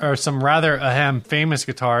rather famous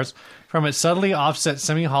guitars. From its subtly offset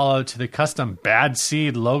semi-hollow to the custom Bad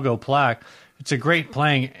Seed logo plaque, it's a great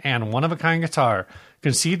playing and one-of-a-kind guitar.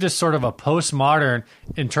 Conceived as sort of a postmodern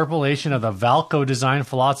interpolation of the Valco design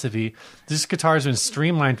philosophy, this guitar has been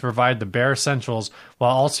streamlined to provide the bare essentials while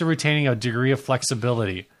also retaining a degree of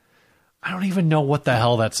flexibility. I don't even know what the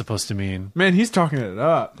hell that's supposed to mean. Man, he's talking it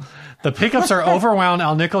up. The pickups are overwound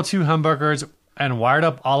Alnico 2 humbuckers and wired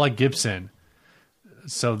up a la Gibson.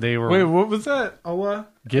 So they were... Wait, what was that? Ala?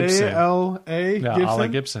 Gibson. A-L-A? Yeah, Gibson? a la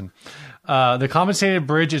Gibson. The compensated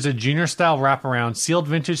bridge is a junior style wraparound. Sealed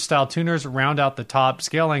vintage style tuners round out the top.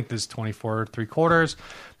 Scale length is 24 3/4.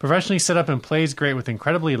 Professionally set up and plays great with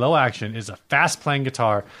incredibly low action. Is a fast playing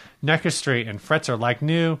guitar. Neck is straight and frets are like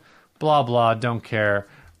new. Blah blah. Don't care.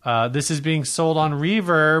 This is being sold on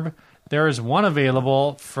Reverb. There is one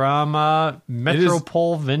available from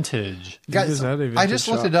Metropole Vintage. Guys, I just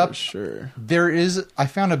looked it up. Sure. I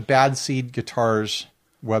found a Bad Seed Guitars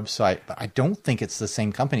website, but I don't think it's the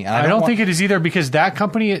same company. And I don't think it is either, because that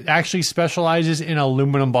company actually specializes in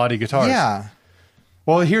aluminum body guitars. Yeah.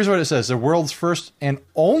 Well, here's what it says. The world's first and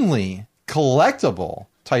only collectible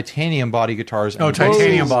titanium body guitars. Oh,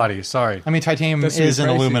 titanium body. Sorry. I mean, titanium That's is an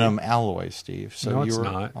pricey. aluminum alloy, Steve. So No, you it's were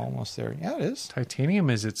not. almost there. Yeah, it is.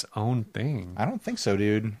 Titanium is its own thing. I don't think so,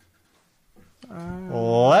 dude.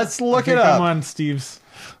 Let's look it I'm up. on Steve's.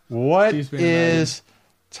 What Steve's being is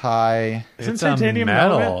Ti? Isn't It's titanium a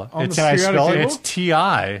metal. element on It's, the Can I periodic spell it? table? it's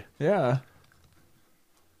TI. Yeah.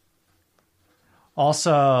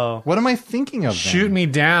 Also, What am I thinking of? shoot then? me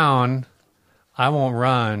down. I won't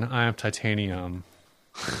run. I am titanium.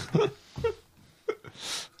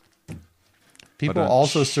 People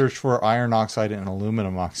also search for iron oxide and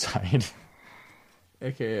aluminum oxide.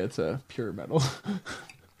 AKA it's a pure metal.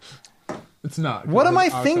 It's not. What am I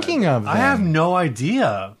Oxide. thinking of? I have then? no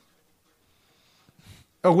idea.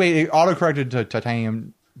 Oh wait, it autocorrected to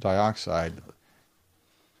titanium dioxide.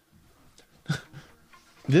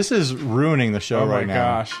 This is ruining the show Oh right my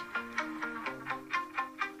now. gosh.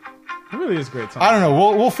 It really is a great song. I don't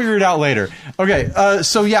know. We'll figure it out later. Okay.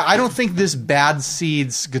 So yeah, I don't think this Bad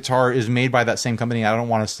Seeds guitar is made by that same company. I don't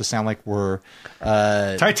want us to sound like we're.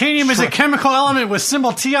 Titanium is a chemical element with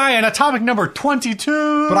symbol Ti and atomic number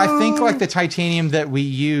 22. But I think like the titanium that we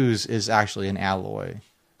use is actually an alloy.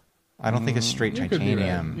 I don't think it's straight You could be right.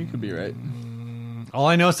 titanium. You could be right. all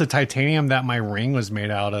I know is the titanium that my ring was made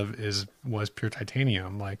out of was pure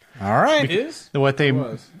titanium. Like All right. Is? what they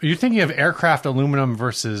was. you're thinking of aircraft aluminum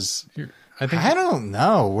versus I don't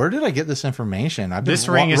know. Where did I get this information? I've been This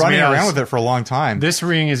ring is running made out around of- with it for a long time. This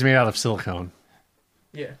ring is made out of silicone.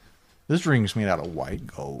 Yeah. This ring's made out of white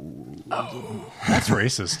gold. That's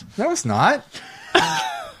racist. No, it's not.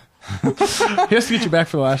 He has to get you back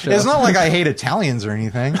for the last show. It's not like I hate Italians or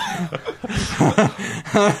anything.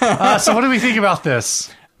 So what do we think about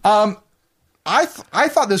this? I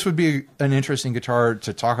thought this would be an interesting guitar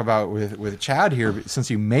to talk about with Chad here, since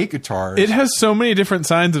you make guitars. It has so many different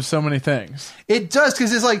signs of so many things. It does,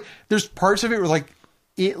 because it's like there's parts of it where like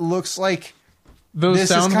it looks like Those this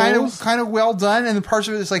sound is holes? kind of well done, and the parts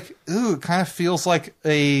of it is like, ooh, it kind of feels like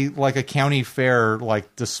a county fair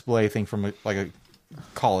like display thing from a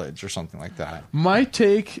college or something like that. My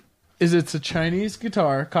take is it's a Chinese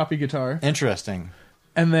guitar, copy guitar, Interesting.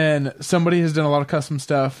 and then somebody has done a lot of custom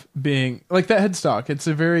stuff being like that headstock. It's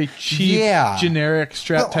a very cheap, Yeah. generic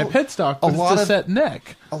strap type headstock, but lot it's a of- set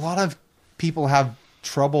neck. A lot of people have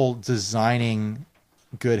trouble designing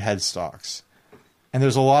good headstocks. And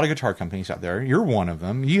there's a lot of guitar companies out there. You're one of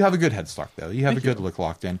them. You have a good headstock, though. You have a good look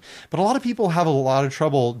locked in. But a lot of people have a lot of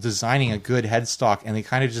trouble designing a good headstock, and they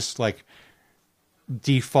kind of just like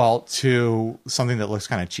default to something that looks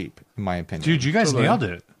kind of cheap, in my opinion. Dude, you guys nailed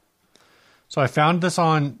it. So I found this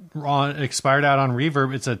on expired out on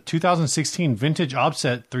Reverb. It's a 2016 vintage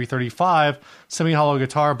Offset 335 semi-hollow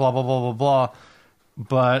guitar, blah, blah, blah, blah, blah.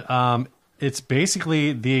 But it's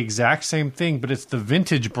basically the exact same thing, but it's the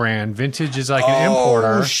Vintage brand. Vintage is like an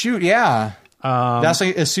importer. Oh, shoot, yeah. That's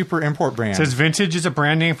like a super import brand. It says Vintage is a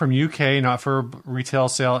brand name from UK, not for retail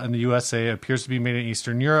sale in the USA. It appears to be made in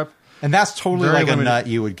Eastern Europe. And that's totally Very like limited. a nut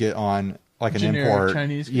you would get on like an Generic import.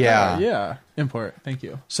 Chinese Yeah. guitar. Yeah. Import. Thank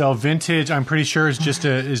you. So Vintage, I'm pretty sure is just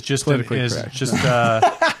Politically correct.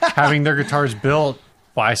 having their guitars built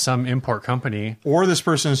by some import company. Or this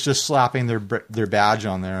person's just slapping their badge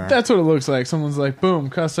on there. That's what it looks like. Someone's like, boom,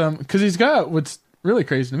 custom. Because he's got, what's really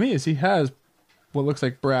crazy to me is he has what looks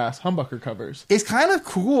like brass humbucker covers. It's kind of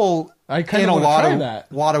cool I kind in of a want to lot try of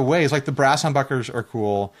that. lot of ways. Like the brass humbuckers are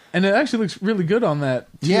cool. And it actually looks really good on that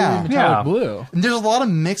Yeah. metallic Yeah. blue. And there's a lot of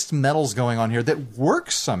mixed metals going on here that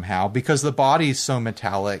works somehow because the body's so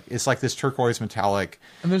metallic. It's like this turquoise metallic,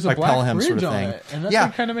 And there's a like black Pelham bridge sort of on thing. it. And that Yeah.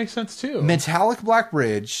 kind of makes sense too. Metallic black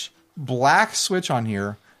bridge, black switch on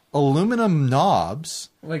here, aluminum knobs,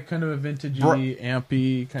 Like kind of a vintagey,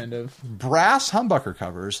 ampy kind of. brass humbucker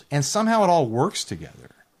covers, and somehow it all works together.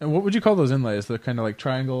 And what would you call those inlays? The kind of like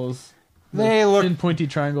triangles? They The look thin pointy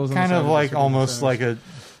triangles. On the kind side of the like circle almost centers. like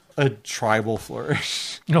a tribal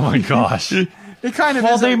flourish. Oh my gosh. It kind of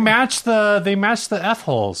Well, is they match the F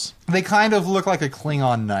holes. they kind of look like a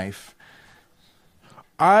Klingon knife.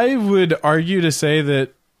 I would argue to say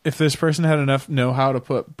that if this person had enough know-how to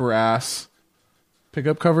put brass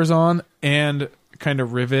pickup covers on and kind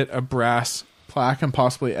of rivet a brass plaque and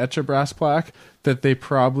possibly etch a brass plaque, that they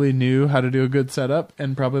probably knew how to do a good setup,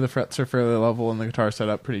 and probably the frets are fairly level and the guitar set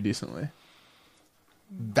up pretty decently.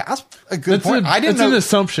 That's a good point. I didn't. It's an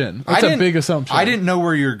assumption. That's a big assumption. I didn't know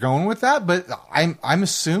where you're going with that, but I'm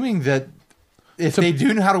assuming that if they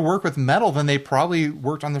do know how to work with metal, then they probably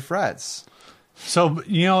worked on the frets. So,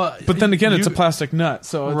 you know, But then again, it's a you- plastic nut,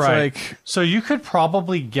 so it's right. like So you could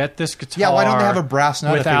probably get this guitar. Yeah, why don't they have a brass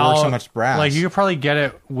nut if they work so much brass? Like you could probably get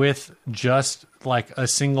it with just like a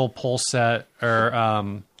single pull set,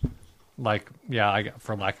 or like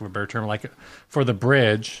for lack of a better term, like for the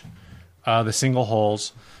bridge, the single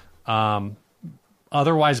holes.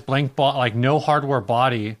 Otherwise, like no hardware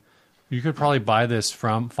body. You could probably buy this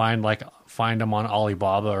find them on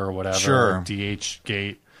Alibaba or whatever, Sure. or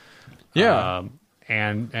DHgate. yeah.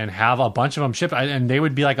 And have a bunch of them shipped, and they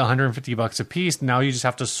would be like $150 a piece. Now you just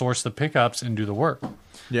have to source the pickups and do the work.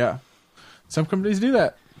 Yeah. Some companies do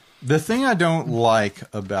that. The thing I don't like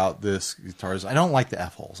about this guitar is I don't like the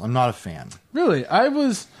F holes. I'm not a fan. Really, I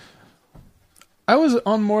was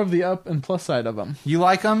on more of the up and plus side of them. You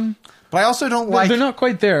like them, but I also don't like. They're not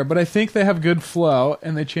quite there, but I think they have good flow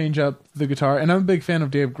and they change up the guitar. And I'm a big fan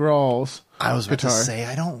of Dave Grohl's. I was about to guitar. say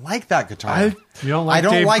I don't like that guitar. I You don't like I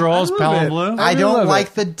don't Dave like- Grohl's I love Pale it. Blue? I really don't love like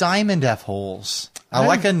it. the diamond F holes. I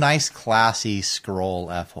like a nice, classy scroll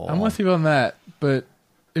F hole. I'm with you on that, but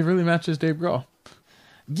it really matches Dave Grohl.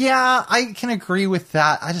 Yeah, I can agree with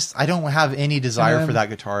that. I don't have any desire And for that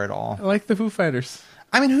guitar at all. I like the Foo Fighters.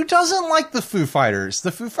 I mean, who doesn't like the Foo Fighters?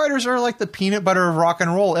 The Foo Fighters are like the peanut butter of rock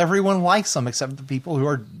and roll. Everyone likes them except the people who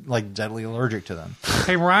are like deadly allergic to them.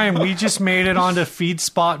 Hey, Ryan, we just made it onto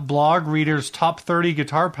FeedSpot blog readers' top 30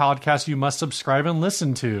 guitar podcasts you must subscribe and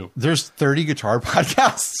listen to. There's 30 guitar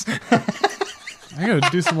podcasts. I gotta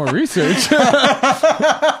do some more research.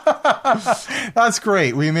 That's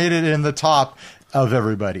great. We made it in the top of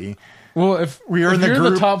everybody. Well, if We are if in the you're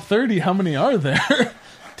group- the top 30, how many are there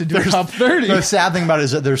to do top 30? The sad thing about it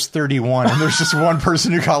is that there's 31, and there's just one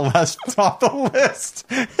person who got left off the list.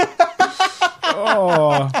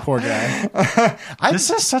 Oh, poor guy. This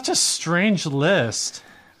is such a strange list.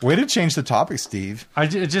 Way to change the topic, Steve.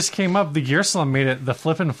 It just came up. The Gear Slum made it. The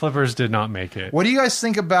Flippin' Flippers did not make it. What do you guys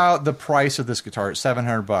think about the price of this guitar? It's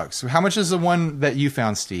 $700. How much is the one that you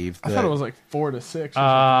found, Steve? I thought it was like 4 to 6 or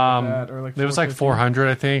something like that. Or like It was like 450. 400,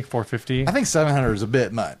 I think, 450. I think 700 is a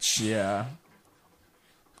bit much. Yeah.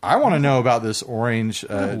 I want to know about this orange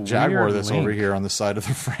Jaguar weird that's link. over here on the side of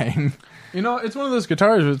the frame. You know, it's one of those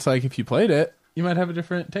guitars where it's like if you played it, you might have a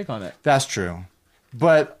different take on it. That's true.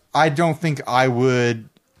 But I don't think I would,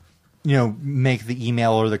 make the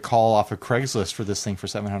email or the call off of Craigslist for this thing for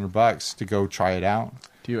 $700 to go try it out.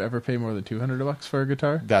 Do you ever pay more than $200 for a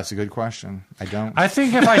guitar? That's a good question. I don't. I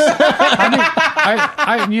think if I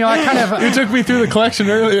kind of, You took me through the collection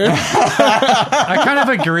earlier. I kind of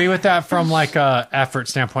agree with that from like a effort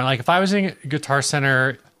standpoint. Like if I was in Guitar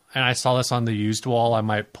Center and I saw this on the used wall, I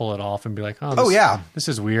might pull it off and be like, this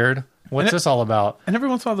is weird. What's this all about? And every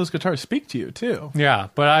once in a while, those guitars speak to you too. Yeah,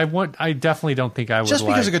 but I definitely don't think I would. Just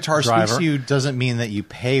because like a guitar driver. speaks to you doesn't mean that you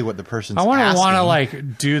pay what the person's I want asking. to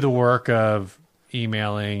like do the work of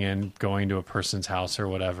emailing and going to a person's house or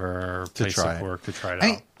whatever, or place try of it. work to try it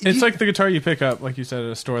out. It's like the guitar you pick up, like you said,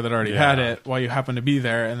 at a store that already Yeah. had it while you happen to be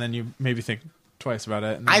there, and then you maybe think twice about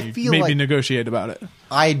it, and then I you feel maybe like- negotiate about it.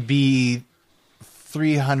 I'd be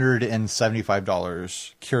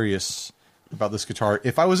 $375 curious about this guitar.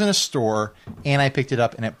 If I was in a store and I picked it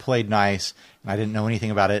up and it played nice and I didn't know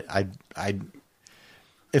anything about it,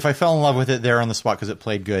 if I fell in love with it there on the spot because it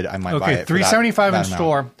played good, I might buy Okay, it. for that- $375 that in amount.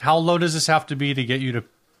 store. How low does this have to be to get you to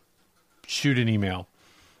shoot an email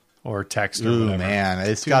or text or Ooh, whatever? man,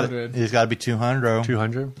 it's got 200. to be 200.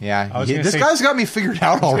 200? Yeah, I was gonna this say- guy's got me figured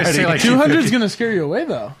out gonna already. say, like, 200 is going to scare you away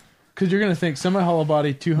though, because you're going to think semi-hollow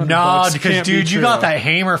body 200. No, bucks because can't be dude, you true. got that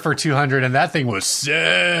hammer for 200, and that thing was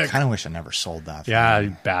sick. Kind of wish I never sold that. Yeah,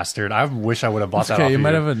 you bastard! I wish I would have bought that. Okay, off you of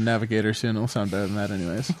might have a Navigator soon. It'll sound better than that,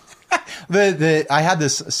 anyways. I had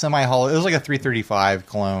this semi-hollow. It was like a 335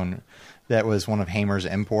 clone that was one of Hamer's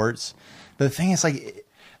imports. But the thing is, like,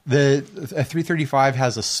 a 335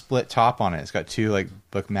 has a split top on it. It's got two like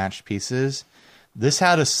book matched pieces. This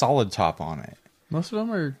had a solid top on it. Most of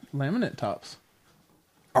them are laminate tops.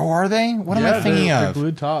 Oh, are they? What am I thinking they're of?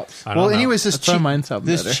 glued tops. I don't Well, know. anyways, That's why mine sound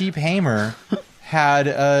better. this cheap Hamer had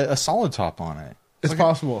a solid top on it. It's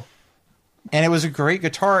possible. And it was a great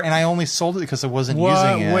guitar, and I only sold it because I wasn't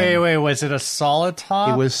What? using it. Wait, was it a solid top?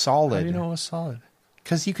 It was How do solid. you know it was solid?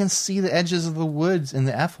 Because you can see the edges of the woods in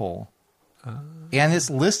the F-hole. And it's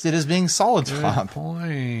listed as being solid top.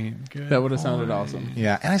 Point. Good That would have sounded point. awesome.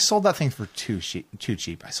 Yeah, and I sold that thing for too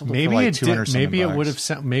cheap. I sold it Maybe for like it $200. did. Maybe it would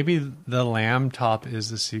have. Maybe the lamb top is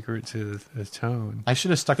the secret to the tone. I should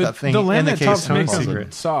have stuck The, that thing the in the laminate case. tops Tone make them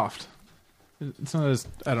secret. soft. It's not as,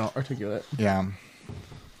 I don't know, articulate. Yeah.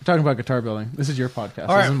 We're talking about guitar building. This is your podcast.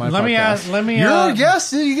 All This right, isn't my let me podcast. ask. Let me. You're a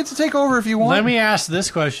guest. You get to take over if you want. Let me ask this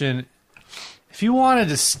question: if you wanted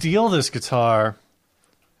to steal this guitar,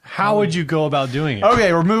 how would you go about doing it?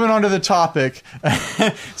 Okay, we're moving on to the topic.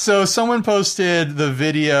 So someone posted the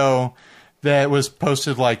video that was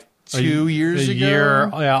posted like 2 years a ago. year,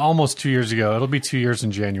 yeah, almost 2 years ago. It'll be 2 years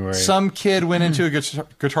in January. Some kid went into a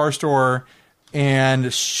guitar store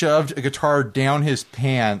and shoved a guitar down his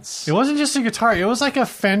pants. It wasn't just a guitar. It was like a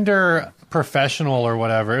Fender Professional or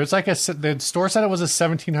whatever. It was like the store said it was a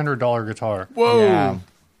 $1,700 guitar. Whoa. Yeah.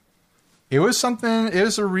 It was something. It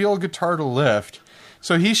was a real guitar to lift.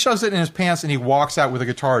 So he shoves it in his pants and he walks out with a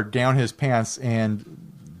guitar down his pants and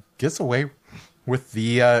gets away with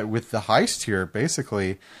the heist here,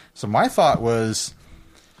 basically. So my thought was,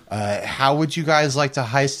 how would you guys like to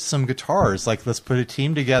heist some guitars? Like, let's put a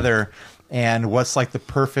team together, and what's like the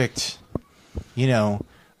perfect,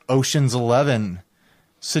 Ocean's 11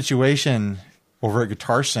 situation over at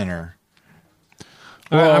Guitar Center?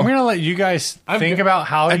 Well, I'm going to let you guys think about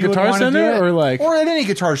how At you would Guitar want to do Center it. or like, Or at any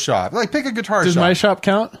guitar shop. Like, pick a guitar does shop. my shop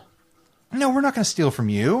count? No, we're not going to steal from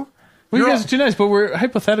you. Well, you You're guys are too nice, but we're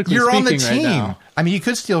hypothetically You're on speaking the right team. now. I mean, you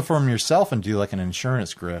could steal from yourself and do like an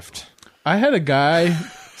insurance grift. I had a guy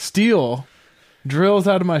steal drills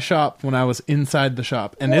out of my shop when I was inside the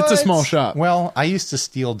shop, and it's a What? small shop. Well, I used to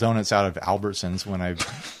steal donuts out of Albertsons when my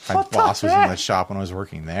boss was in the shop when I was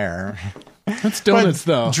working there. It's donuts,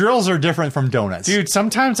 though. Drills are different from donuts. Dude,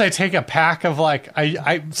 sometimes I take a pack of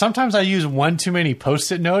sometimes I use one too many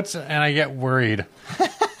Post-it notes and I get worried.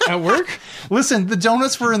 At work? Listen, the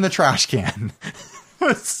donuts were in the trash can.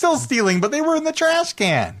 It's still stealing, but they were in the trash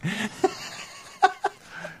can.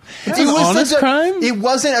 It's an honest crime? It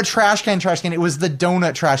wasn't a trash can. It was the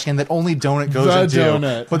donut trash can that only donut goes The into.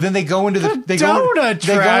 donut. But then they go into the they donut go into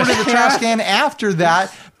trash the trash can after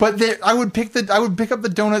that. But I would pick up the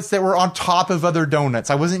donuts that were on top of other donuts.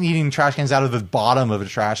 I wasn't eating trash cans out of the bottom of a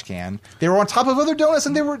trash can. They were on top of other donuts,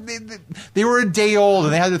 and they were a day old,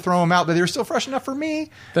 and they had to throw them out, but they were still fresh enough for me.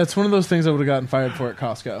 That's one of those things I would have gotten fired for at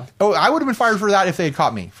Costco. Oh, I would have been fired for that if they had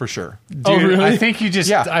caught me, for sure. Dude, Oh, really? I think you just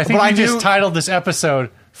Yeah, I think but you I just knew- titled this episode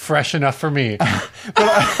 "Fresh Enough for Me."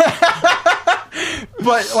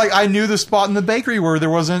 But like, I knew the spot in the bakery where there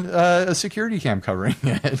wasn't a security cam covering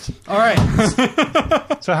it. All right.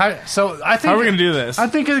 So I think How are we going to do this? I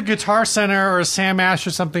think a Guitar Center or a Sam Ash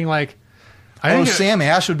or something like. I Oh, think Sam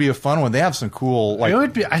Ash would be a fun one. They have some cool like. it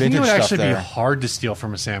would be. I think it vintage would stuff actually be there. hard to steal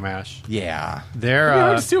from a Sam Ash. Yeah. They're It'd be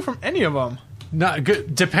hard to steal from any of them. not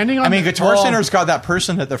good. Depending on. I mean, Guitar well, Center's got that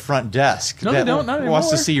person at the front desk No, they that don't, not wants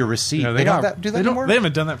to anymore. see your receipt. No, they they don't are. that, do that They don't. anymore? They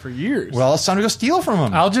haven't done that for years. Well, it's time to go steal from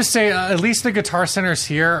them. I'll just say at least the Guitar Centers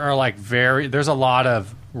here are like very. There's a lot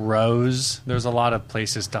of rows. There's a lot of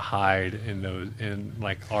places to hide in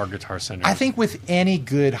like our Guitar Centers. I think with any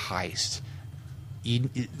good heist,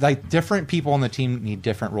 like different people on the team need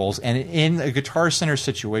different roles, and in a Guitar Center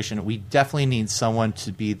situation, we definitely need someone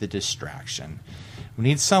to be the distraction. We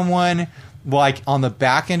need someone like on the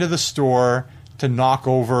back end of the store to knock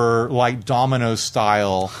over like domino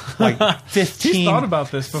style, like 15. He's thought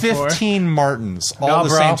about this before. 15 Martins all No, at the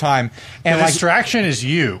bro. same time, and the like distraction is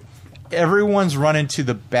you. everyone's running to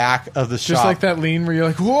the back of the Just shop. like that lean where you're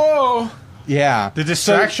like, whoa. Yeah. The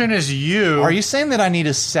distraction is you. Are you saying that I need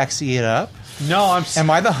to sexy it up? No, I'm. Am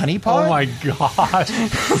I the honeypot? Oh my god!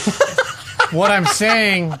 What I'm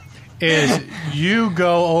saying is, you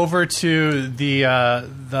go over to the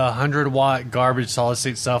 100-watt garbage solid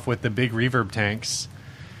state stuff with the big reverb tanks.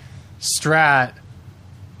 Strat,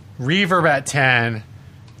 reverb at 10,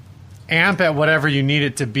 amp at whatever you need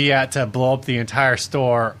it to be at to blow up the entire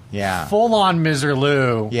store. Yeah. Full on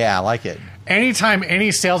Miserloo. Yeah, I like it. Anytime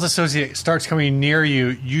any sales associate starts coming near you,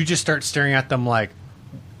 you just start staring at them like,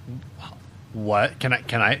 "What? Can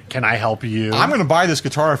I help you?" I'm going to buy this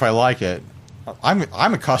guitar if I like it. I'm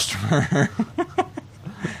a customer.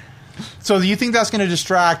 So do you think that's going to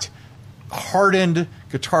distract hardened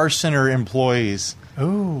Guitar Center employees?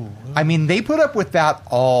 Ooh. I mean, they put up with that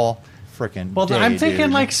all freaking Well, day, I'm thinking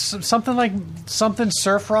dude. like something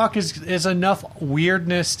surf rock is enough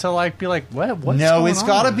weirdness to like be like, what's no, going it's on?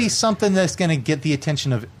 got to be something that's going to get the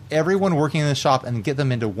attention of everyone working in the shop and get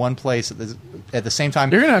them into one place at the same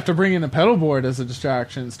time. You're going to have to bring in a pedal board as a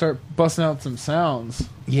distraction. Start busting out some sounds.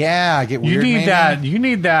 Yeah, get weird. You need maybe. that. You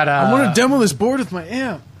need that. I want to demo this board with my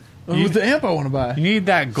amp. With the amp I want to buy. You need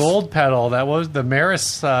that gold pedal. That was the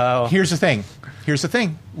Maris. Here's the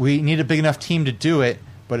thing. We need a big enough team to do it,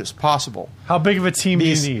 but it's possible. How big of a team do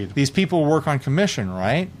you need? These people work on commission,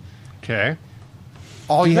 right? Okay.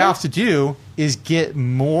 All you have to do is get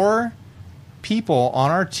more people on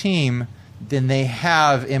our team than they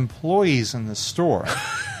have employees in the store.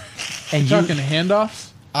 And You're talking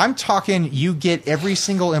handoffs? I'm talking you get every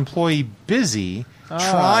single employee busy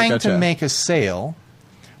trying gotcha. to make a sale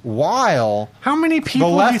while How many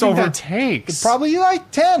people do you think leftover- that takes? probably like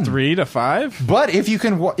 10. 3 to 5? But if you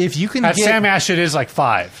can At get Sam Ash, it is like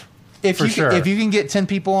 5. if for you sure. if you can get 10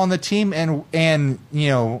 people on the team and you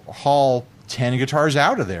know haul 10 guitars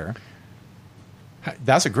out of there,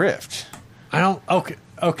 that's a grift. I don't.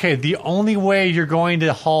 Okay. The only way you're going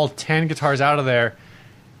to haul 10 guitars out of there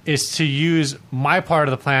is to use my part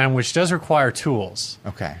of the plan, which does require tools.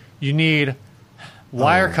 Okay. You need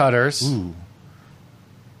wire cutters Ooh,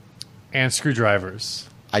 and screwdrivers.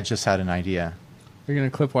 I just had an idea. You're going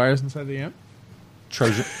to clip wires inside the amp?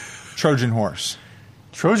 Trojan horse.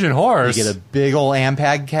 Trojan horse. You get a big old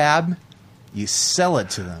Ampeg cab, you sell it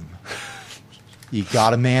to them. You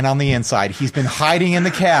got a man on the inside. He's been hiding in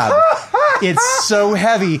the cab. It's so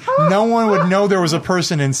heavy, no one would know there was a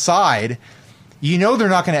person inside. You know they're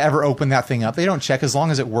not going to ever open that thing up. They don't check as long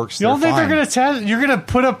as it works. You don't think fine. they're going to test? You're going to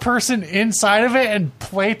put a person inside of it and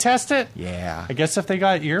play test it? Yeah. I guess if they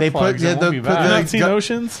got earplugs, They put it won't be put bad. Not seen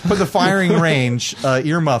Oceans? Put the firing range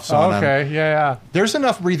earmuffs on them. Okay, yeah. There's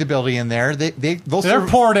enough breathability in there. They'll They're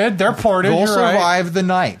ported. They're ported. They'll You're right. survive the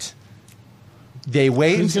night. They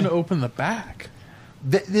wait. Who's going to open the back?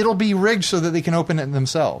 It'll be rigged so that they can open it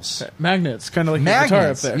themselves. Magnets, kind of like your guitar up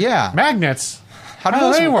Magnets, there. yeah. Magnets. How do How do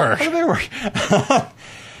those they work? How do they work?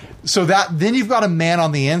 So then you've got a man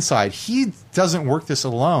on the inside. He doesn't work this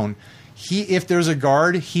alone. if there's a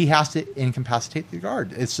guard, he has to incapacitate the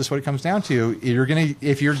guard. It's just what it comes down to.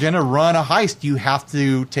 If you're gonna run a heist, you have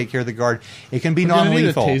to take care of the guard. It can be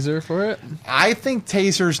non-lethal. Need a taser for it? I think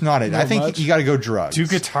taser's not it. I think you got to go drugs. Do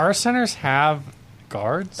guitar centers have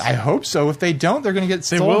guards? I hope so. If they don't, they're going to get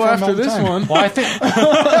They stolen will from after all the this time. one. Well, I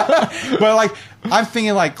think But like, I'm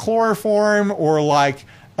thinking like chloroform or like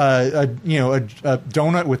a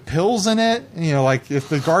donut with pills in it. You know, like if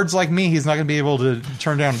the guard's like me, he's not going to be able to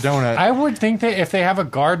turn down a donut. I would think that if they have a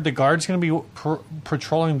guard, the guard's going to be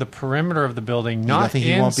patrolling the perimeter of the building, not I think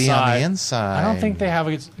inside. he won't be on the inside. I don't think they have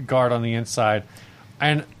a guard on the inside.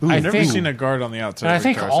 And I've never seen a guard on the outside. And I of a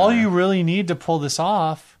think guitar all center. you really need to pull this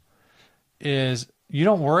off is you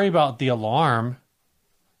don't worry about the alarm.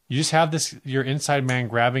 You just have your inside man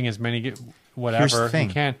grabbing as many whatever he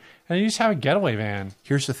can, and you just have a getaway van.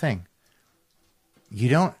 Here's the thing. You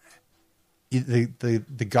don't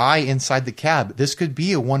the guy inside the cab. This could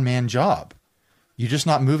be a one-man job. You're just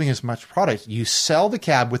not moving as much product. You sell the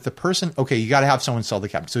cab with the person. Okay, you got to have someone sell the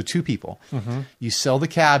cab. So 2 people. Mm-hmm. You sell the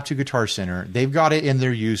cab to Guitar Center. They've got it in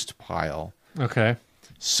their used pile. Okay.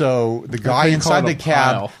 So the guy inside the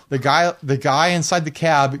cab, the guy inside the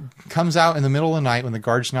cab comes out in the middle of the night when the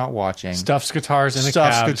guard's not watching. Stuffs guitars in the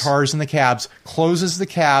cabs. Guitars in the cabs, closes the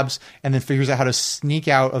cabs, and then figures out how to sneak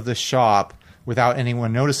out of the shop without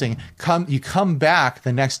anyone noticing. You come back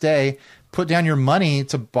the next day, put down your money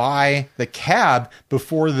to buy the cab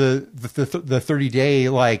before the 30-day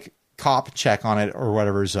like cop check on it or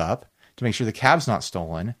whatever is up to make sure the cab's not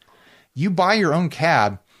stolen. You buy your own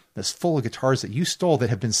cab that's full of guitars that you stole that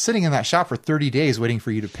have been sitting in that shop for 30 days waiting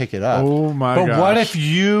for you to pick it up. Oh my god! But what if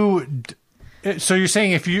you? So you're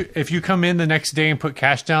saying if you come in the next day and put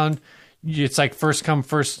cash down, it's like first come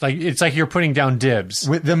first. Like it's like you're putting down dibs.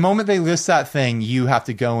 The moment they list that thing, you have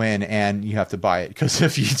to go in and you have to buy it. Because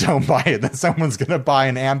if you don't buy it, then someone's going to buy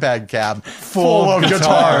an Ampeg cab full of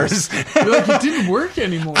guitars. You're like, it didn't work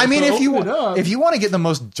anymore. I mean, so if you want to get the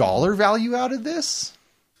most dollar value out of this,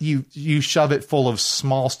 you shove it full of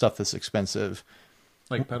small stuff that's expensive,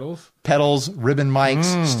 like pedals, ribbon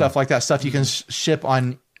mics, stuff like that. Stuff you can ship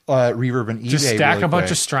on Reverb and eBay. Just stack really a bunch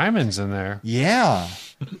quick. of Strymons in there. Yeah.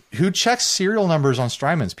 Who checks serial numbers on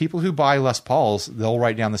Strymons? People who buy Les Pauls, they'll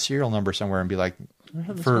write down the serial number somewhere and be like, We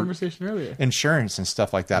had this for conversation earlier. insurance and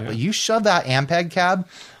stuff like that. Yeah. But you shove that Ampeg cab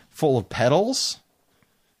full of pedals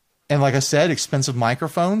and, like I said, expensive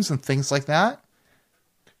microphones and things like that.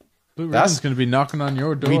 Blue Ribbon's going to be knocking on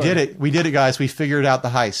your door. We did it, guys. We figured out the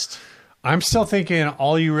heist. I'm still thinking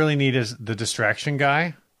all you really need is the distraction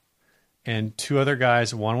guy and 2 other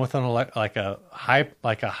guys, one with an like a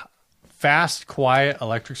fast, quiet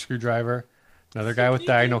electric screwdriver, another guy with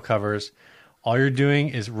diagonal covers. All you're doing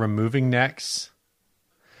is removing necks.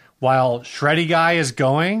 While shreddy guy is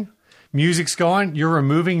going, music's going, you're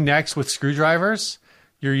removing necks with screwdrivers.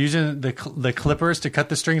 You're using the clippers to cut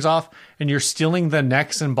the strings off, and you're stealing the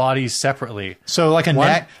necks and bodies separately. So like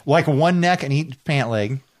one neck and each pant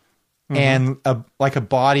leg, and a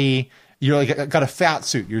body. You're like got a fat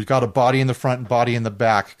suit. You've got a body in the front, and body in the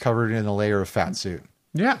back, covered in a layer of fat suit.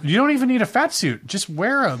 Yeah, you don't even need a fat suit. Just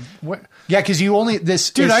wear a... Yeah, because you only...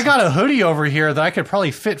 Dude, I got a hoodie over here that I could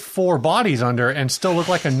probably fit 4 bodies under and still look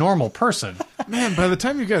like a normal person. Man, by the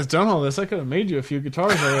time you guys done all this, I could have made you a few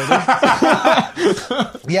guitars already.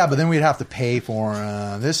 Yeah, but then we'd have to pay for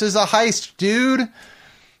this is a heist, dude.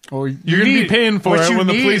 Or you're going to be paying for it when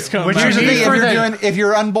the police come. Here's the thing, if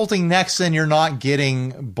you're unbolting necks, then you're not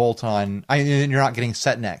getting bolt-on... you're not getting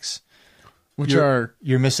set necks. You're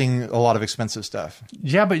missing a lot of expensive stuff.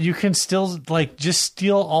 Yeah, but you can still just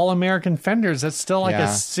steal all American Fenders. That's still like a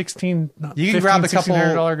 $1,600. You can grab a couple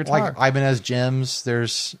guitar. like Ibanez gems.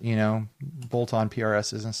 There's bolt-on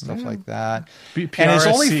PRSs and stuff like that. PRSC,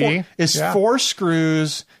 and it's only 4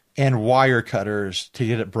 screws and wire cutters to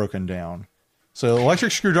get it broken down. So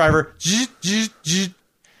electric screwdriver,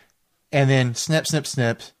 and then snip, snip,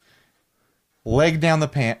 snip. Leg down the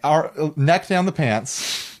pant, or neck down the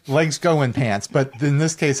pants. Legs go in pants, but in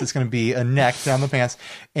this case, it's going to be a neck down the pants,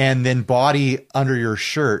 and then body under your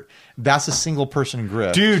shirt. That's a single person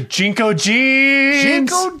grip. Dude, Jinko jeans.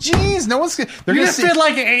 Jinko jeans. No one's. They're You going to fit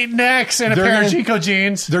like 8 necks in a pair of Jinko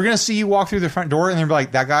jeans. They're going to see you walk through the front door, and they're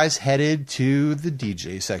like, "That guy's headed to the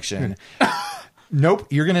DJ section." Nope,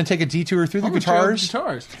 you're going to take a detour through the guitars.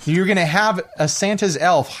 You're going to have a Santa's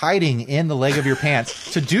elf hiding in the leg of your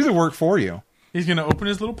pants to do the work for you. He's going to open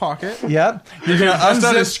his little pocket. Yep. You're going to bust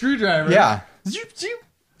out his screwdriver. Yeah.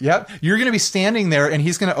 Yep. You're going to be standing there, and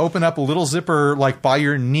he's going to open up a little zipper like by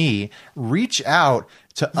your knee, reach out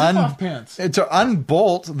to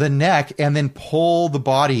unbolt the neck, and then pull the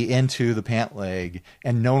body into the pant leg,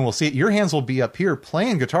 and no one will see it. Your hands will be up here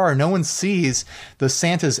playing guitar. No one sees the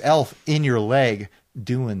Santa's elf in your leg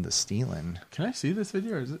doing the stealing. Can I see this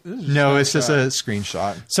video? Or is it, this is No, it's just a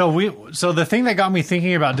screenshot. So the thing that got me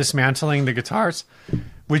thinking about dismantling the guitars,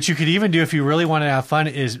 which you could even do if you really want to have fun,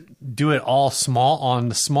 is do it all small on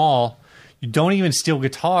the small. You don't even steal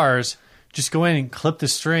guitars. Just go in and clip the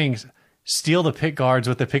strings, steal the pick guards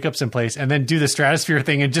with the pickups in place, and then do the Stratosphere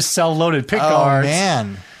thing and just sell loaded pick guards. Oh,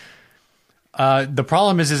 man. The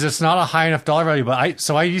problem is it's not a high enough dollar value. But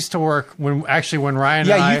I used to work when Ryan.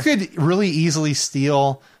 Yeah, and I, you could really easily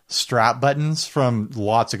steal strap buttons from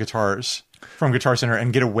lots of guitars from Guitar Center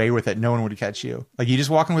and get away with it. No one would catch you. Like, you just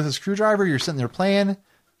walk in with a screwdriver, you're sitting there playing,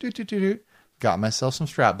 got myself some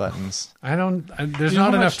strap buttons. There's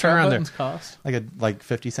not enough turnaround there. Cost? Like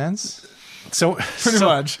 50 cents. So Pretty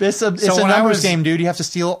much. It's a numbers game, dude. You have to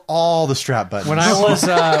steal all the strap buttons. When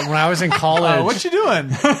I was in college, What you doing?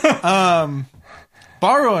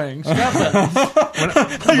 Borrowing. Strap buttons.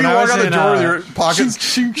 you walk out the door with your pockets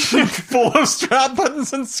full of strap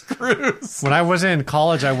buttons and screws. When I was in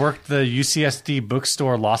college, I worked the UCSD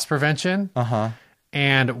bookstore loss prevention.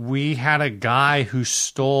 And we had a guy who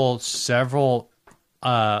stole several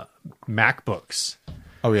MacBooks.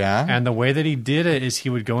 Oh, yeah? And the way that he did it is he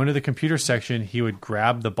would go into the computer section, he would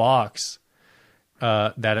grab the box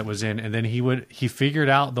that it was in, and then he figured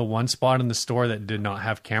out the one spot in the store that did not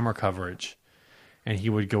have camera coverage. And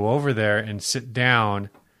he would go over there and sit down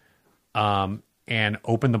and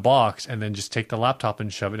open the box and then just take the laptop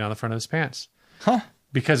and shove it down the front of his pants. Huh.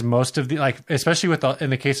 Because most of the, especially in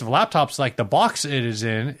the case of laptops, the box it is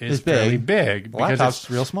in is fairly big. The because laptop's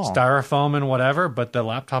it's real small. Styrofoam and whatever, but the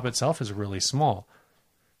laptop itself is really small.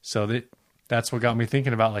 So that's what got me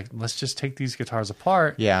thinking about, let's just take these guitars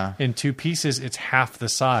apart. Yeah. In two pieces, it's half the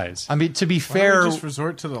size. I mean, to be Why fair... don't we just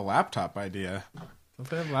resort to the laptop idea? Don't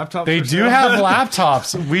they have laptops? They do have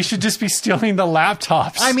laptops. We should just be stealing the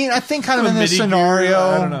laptops. I mean, I think kind of in this MIDI gear, scenario...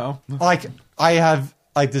 I don't know. I have...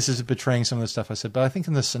 this is betraying some of the stuff I said, but I think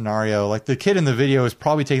in this scenario, the kid in the video is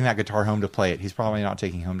probably taking that guitar home to play it. He's probably not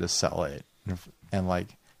taking it home to sell it and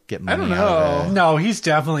get money I don't out of know. it. No, he's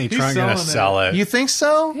definitely trying to selling sell it. You think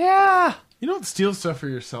so? Yeah. You don't steal stuff for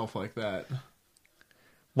yourself like that.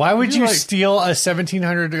 Why would you steal a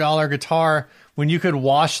 $1,700 guitar when you could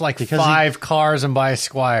wash 5 cars and buy a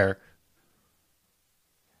Squier?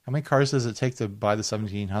 How many cars does it take to buy the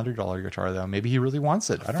 $1,700 guitar, though? Maybe he really wants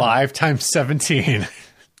it. I don't know. 5 times 17.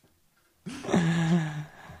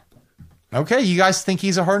 Okay, you guys think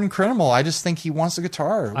he's a hardened criminal. I just think he wants a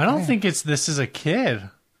guitar. I don't think this is a kid.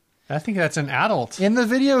 I think that's an adult. In the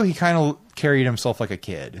video, he kind of carried himself like a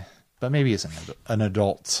kid. But maybe he's an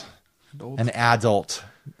adult. An adult,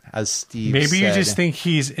 as Steve Maybe said. you just think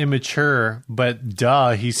he's immature, but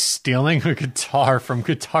he's stealing a guitar from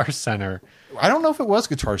Guitar Center. I don't know if it was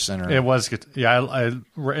Guitar Center. It was, yeah. I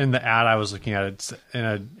in the ad I was looking at, it's in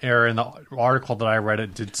an error in the article that I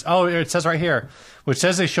read. It says right here, which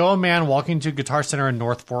says they show a man walking to Guitar Center in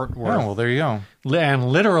North Fort Worth. Oh, well, there you go.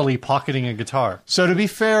 And literally pocketing a guitar. So to be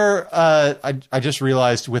fair, I just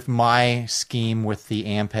realized with my scheme with the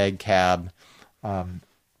Ampeg cab,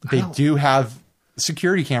 they do have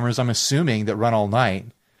security cameras, I'm assuming, that run all night.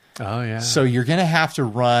 Oh, yeah. So you're going to have to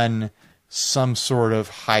run some sort of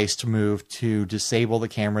heist move to disable the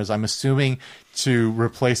cameras. I'm assuming to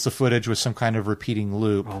replace the footage with some kind of repeating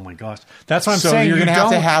loop. Oh, my gosh. That's what I'm So saying. you're going to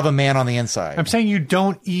have to have a man on the inside. I'm saying you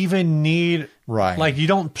don't even need... Right. You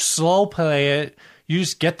don't slow play it. You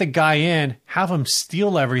just get the guy in, have him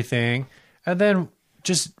steal everything, and then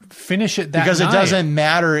just finish it that because night. it doesn't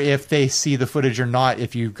matter if they see the footage or not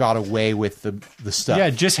if you got away with the stuff. Yeah,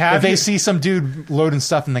 just have... If they see some dude loading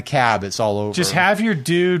stuff in the cab, it's all over. Just have your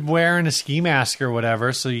dude wearing a ski mask or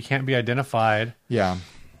whatever so you can't be identified. Yeah.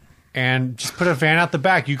 And just put a van out the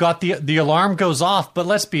back. You got the alarm goes off, but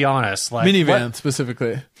let's be honest. Minivan,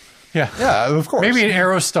 specifically. Yeah. Yeah, of course. Maybe an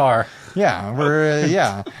Aerostar. Yeah, we're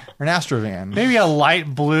an Astrovan. Maybe a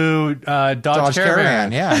light blue Dodge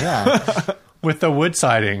Caravan. Yeah. With the wood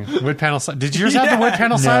siding, wood panel siding. Did yours have the wood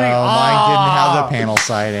panel siding? No, mine didn't have the panel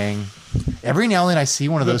siding. Every now and then I see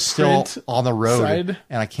one of those still on the road, side?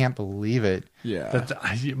 and I can't believe it. Yeah.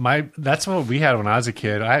 That's what we had when I was a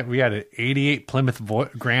kid. We had an 88 Plymouth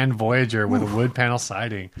Grand Voyager with a wood panel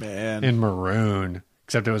siding. Man. In maroon.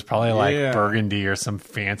 Except it was probably burgundy or some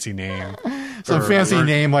fancy name. Some fancy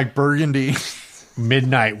name like burgundy.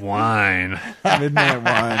 Midnight wine. Midnight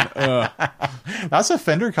wine. That's a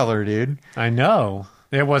Fender color, dude. I know.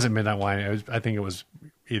 It wasn't midnight wine. I think it was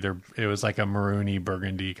it was like a maroony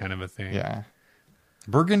burgundy kind of a thing. Yeah.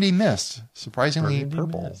 Burgundy mist. Surprisingly Burgundy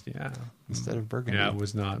purple mist, yeah. instead of burgundy. Yeah, it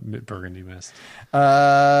was not burgundy mist.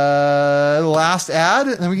 Last ad,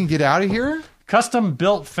 and then we can get out of here. Custom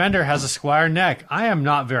built Fender has a Squier neck. I am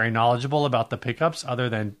not very knowledgeable about the pickups other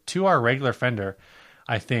than to our regular Fender,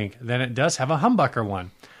 I think. Then it does have a humbucker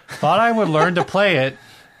one. Thought I would learn to play it,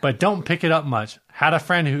 but don't pick it up much. Had a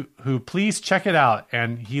friend who please check it out,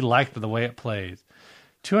 and he liked the way it plays.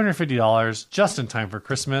 $250, just in time for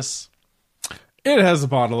Christmas. It has a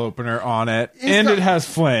bottle opener on it, and it has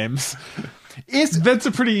flames. That's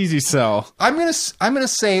a pretty easy sell. I'm gonna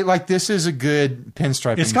say like this is a good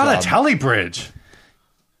pinstriping. It's got job. a telly bridge.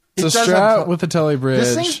 It's It a does have- Strat with a telly bridge.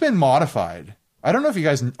 This thing's been modified. I don't know if you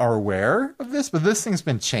guys are aware of this, but this thing's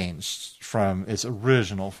been changed from its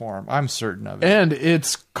original form. I'm certain of it. And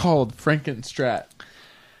it's called Frankenstrat.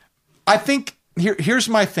 I think here's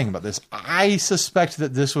my thing about this. I suspect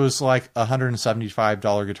that this was like a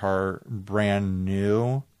 $175 guitar brand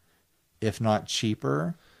new, if not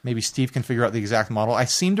cheaper. Maybe Steve can figure out the exact model. I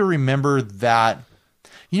seem to remember that.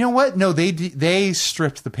 You know what? No, they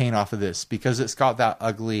stripped the paint off of this because it's got that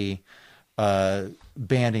ugly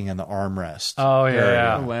banding in the armrest. Oh, yeah.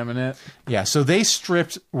 area. A laminate. Yeah, so they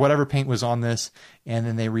stripped whatever paint was on this, and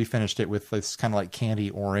then they refinished it with this kind of like candy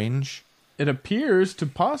orange. It appears to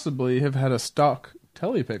possibly have had a stock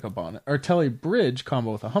telly pickup on it, or telly bridge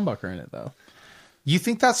combo with a humbucker in it, though. You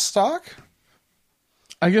think that's stock?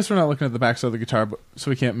 I guess we're not looking at the backside of the guitar,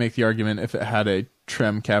 so we can't make the argument if it had a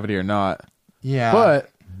trem cavity or not. Yeah.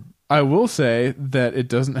 But I will say that it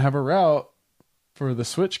doesn't have a route for the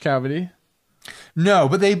switch cavity. No,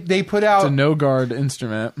 but they put It's out a no guard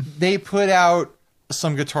instrument. they put out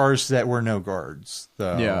some guitars that were no guards,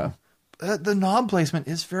 though. Yeah. The knob placement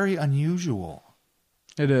is very unusual.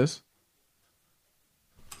 It is.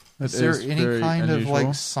 Is there any kind of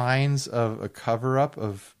like signs of a cover up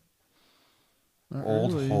of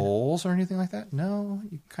old holes or anything like that? No,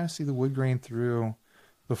 you kind of see the wood grain through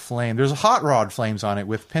the flame. There's a hot rod flames on it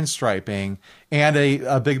with pinstriping and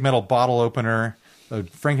a big metal bottle opener, a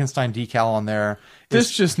Frankenstein decal on there.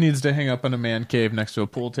 This just needs to hang up in a man cave next to a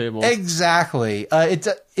pool table. Exactly. It's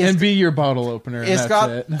And be your bottle opener. It's and got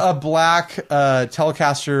that's it. a black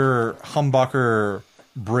Telecaster humbucker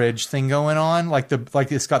bridge thing going on, like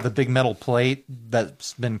it's got the big metal plate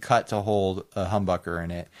that's been cut to hold a humbucker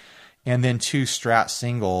in it, and then two Strat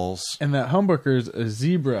singles. And that humbucker's a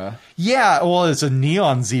zebra. Yeah, well, it's a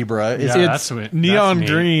neon zebra. It's, Yeah, It's that's sweet. neon That's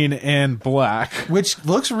neat. green and black. which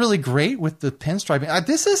looks really great with the pinstriping.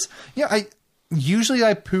 This is, I usually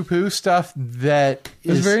I poo-poo stuff that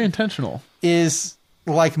It's is very intentional. is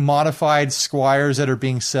like modified Squiers that are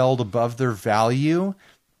being sold above their value,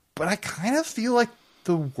 but I kind of feel like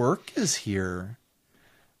the work is here.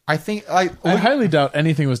 I think I highly doubt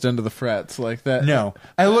anything was done to the frets like that. no.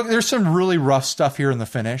 I look. There's some really rough stuff here in the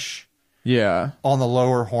finish Yeah. on the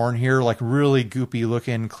lower horn here, like really goopy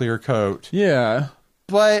looking clear coat. Yeah.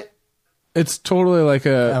 But It's totally like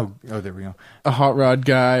oh, there we go. a hot rod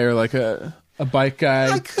guy or like a bike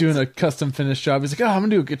guy I could- doing a custom finish job. He's like, oh, I'm gonna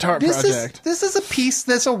do a guitar project. This is a piece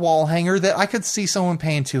that's a wall hanger that I could see someone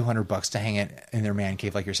paying $200 to hang it in their man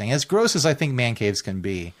cave, like you're saying. As gross as I think man caves can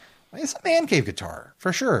be, it's a man cave guitar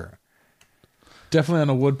for sure. Definitely on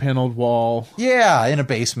a wood paneled wall. Yeah, in a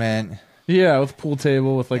basement. Yeah, with a pool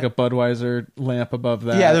table with like a Budweiser lamp above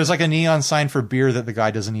that. Yeah, there's like a neon sign for beer that the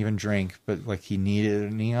guy doesn't even drink, but like he needed a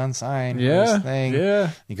neon sign for Yeah, this thing.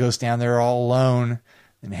 yeah. He goes down there all alone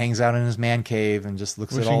and hangs out in his man cave and just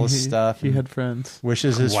looks at all this stuff. He and had friends.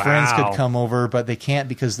 wishes his Wow. friends could come over, but they can't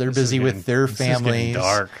because they're busy with their families.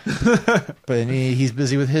 Dark. But he's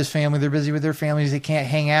busy with his family. They're busy with their families. They can't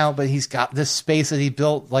hang out, but he's got this space that he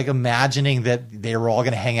built, like imagining that they were all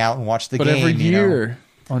going to hang out and watch the But game. every you know? year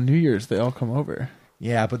on New Year's, they all come over.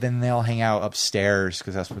 Yeah, but then they all hang out upstairs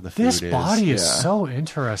because that's where the food This is. body is Yeah. so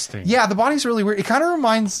interesting. Yeah, the body's really weird. It kind of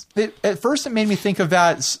reminds. At first, it made me think of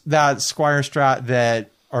that Squier Strat that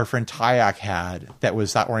our friend Tyak had. That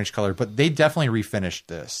was that orange color, but they definitely refinished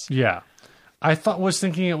this. Yeah. I was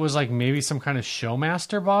thinking it was like maybe some kind of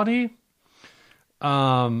Showmaster body.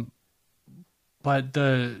 But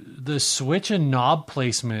the switch and knob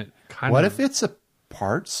placement kind What of. if it's a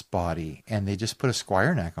parts body and they just put a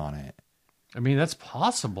Squier neck on it? I mean, that's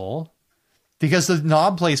possible. Because the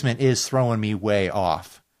knob placement is throwing me way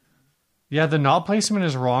off. Yeah, the knob placement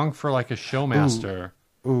is wrong for like a Showmaster.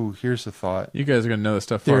 Ooh, here's a thought. You guys are gonna know this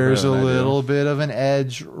stuff. Far There's a better than I do. little bit of an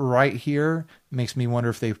edge right here. Makes me wonder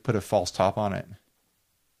if they put a false top on it.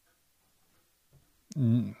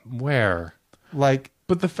 Where? Like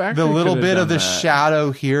But the fact the little bit of the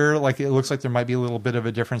shadow here, like it looks like there might be a little bit of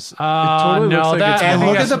a difference. totally looks like it's And I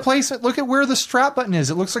look think at the placement. Look at where the strap button is.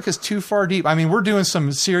 It looks like it's too far deep. I mean, we're doing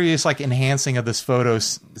some serious like enhancing of this photo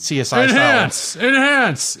CSI style.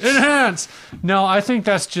 Enhance. No, I think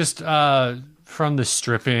that's just from the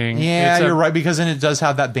stripping. Yeah, you're right, because then it does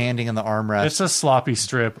have that banding in the armrest. It's a sloppy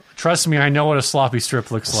strip. Trust me, I know what a sloppy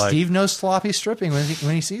strip looks like. Steve knows sloppy stripping when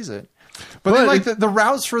he sees it. But then, like the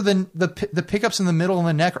routes for the pickups in the middle and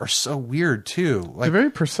the neck are so weird too. Like they're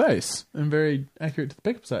very precise and very accurate to the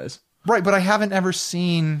pickup size. Right, but I haven't ever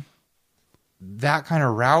seen that kind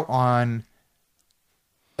of route on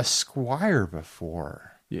a Squier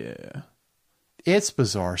before. Yeah. It's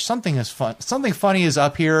bizarre. Something funny is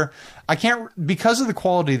up here. I can't, because of the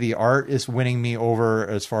quality of the art is winning me over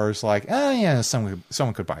as far as like, yeah, someone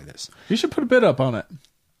could buy this. You should put a bid up on it.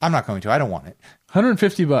 I'm not going to. I don't want it.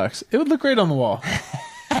 $150. It would look great on the wall.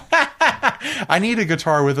 I need a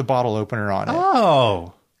guitar with a bottle opener on it.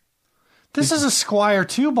 Oh. This is a Squier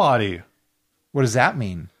 2 body. What does that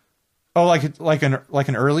mean? Oh, like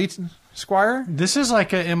an early Squier? This is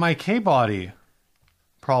like a MIK body.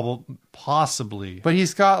 Possibly. But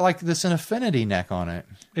he's got like this an affinity neck on it.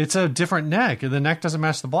 It's a different neck. The neck doesn't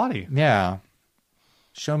match the body. Yeah.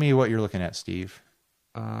 Show me what you're looking at, Steve.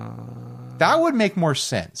 That would make more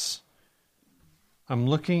sense. I'm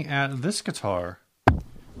looking at this guitar.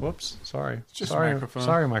 Whoops. Sorry. Just a microphone.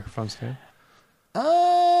 Sorry, microphone stand.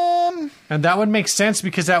 And that would make sense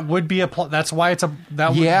because that would be that's why it's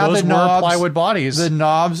those were plywood bodies. The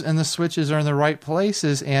knobs and the switches are in the right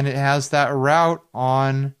places, and it has that route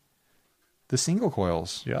on the single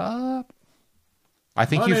coils. Yeah. I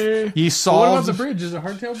think Money. you So what about solved. the bridge? Is it a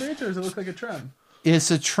hardtail bridge or does it look like a trim?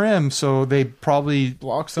 It's a trim, so they probably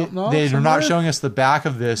Block something off They're somewhere? not showing us the back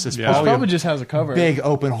of this. It's It probably, probably a just has a cover. big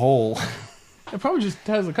open hole. It probably just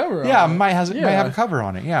has a cover Yeah, on it. might have a cover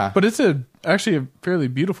on it. Yeah, But it's actually a fairly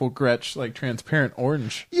beautiful Gretsch, like transparent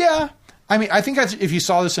orange. yeah. I mean, I think if you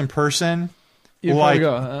saw this in person, You'd like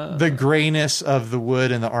probably go, the grayness of the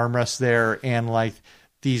wood and the armrest there, and like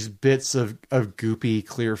these bits of goopy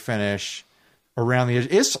clear finish around the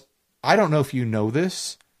edge. I don't know if you know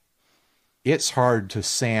this. It's hard to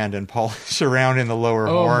sand and polish around in the lower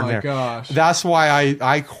horn. Oh my there. gosh. That's why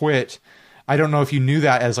I quit. I don't know if you knew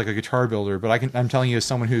that as like a guitar builder, but I'm telling you as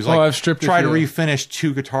someone who's like I've stripped a tried to few. refinish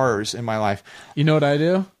 2 guitars in my life. You know what I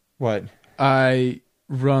do? What? I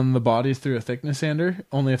run the bodies through a thickness sander,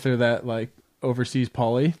 only if they're that like overseas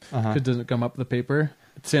poly. It doesn't come up the paper.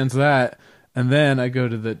 It sands that, and then I go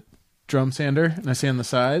to the drum sander and I sand the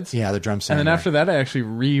sides. Yeah, the drum And sander. then after that, I actually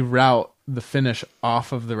reroute the finish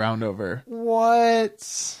off of the roundover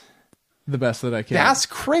What? the best that I can. That's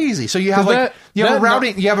crazy. So you have like you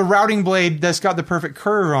have a routing blade that's got the perfect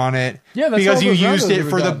curve on it. Yeah, that's because all you those used rounders it were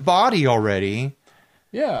for the done. body already.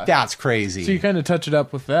 Yeah. That's crazy. So you kind of touch it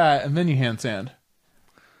up with that, and then you hand sand.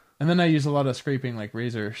 And then I use a lot of scraping, like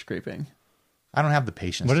razor scraping. I don't have the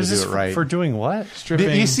patience What to is do this it right. for doing what?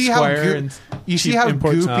 Stripping, You see how Squier, and you see cheap how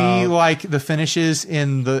imports. goopy like the finishes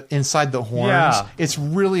inside the horns. Yeah. It's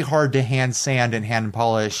really hard to hand sand and hand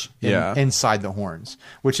polish inside the horns,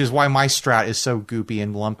 which is why my Strat is so goopy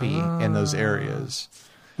and lumpy in those areas.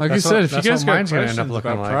 Like That's I said, what- if you that's guys what got mine's gonna end questions up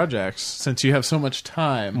looking about like. projects, since you have so much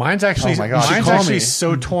time, Mine's actually Oh my gosh. mine's Call actually me.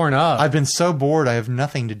 so torn up. I've been so bored. I have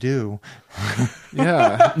nothing to do.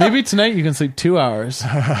 yeah, maybe tonight you can sleep 2 hours.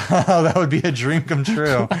 Oh, that would be a dream come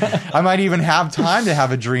true. I might even have time to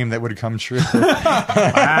have a dream that would come true.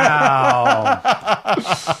 Wow.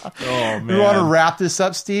 Oh man, You want to wrap this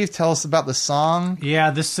up, Steve? Tell us about the song.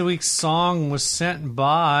 Yeah, this week's song was sent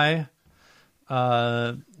by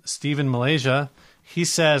Steve in Malaysia. He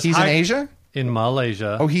says He's in Asia? In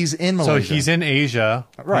Malaysia. Oh, he's in Malaysia. So he's in Asia.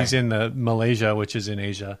 Right. He's in the Malaysia, which is in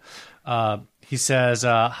Asia. He says,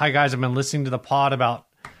 "Hi guys, I've been listening to the pod about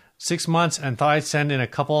 6 months and thought I'd send in a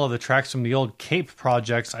couple of the tracks from the old Cape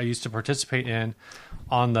projects I used to participate in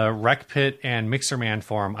on the Rec Pit and Mixer Man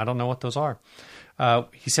forum. I don't know what those are."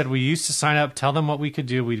 He said, "We used to sign up, tell them what we could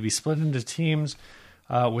do. We'd be split into teams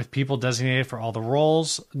with people designated for all the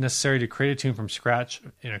roles necessary to create a tune from scratch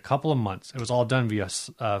in a couple of months. It was all done via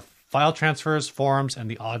file transfers, forums, and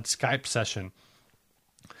the odd Skype session."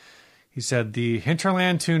 He said the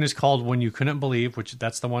Hinterland tune is called "When You Couldn't Believe," which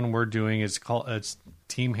that's the one we're doing. It's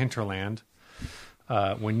Team Hinterland.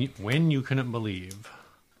 When you couldn't believe.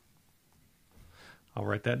 I'll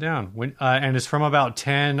write that down. And it's from about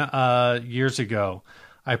 10 years ago.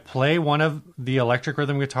 I play one of the electric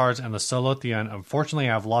rhythm guitars and the solo at the end. Unfortunately,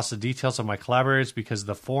 I've lost the details of my collaborators because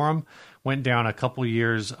the forum went down a couple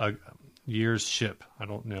years ship. I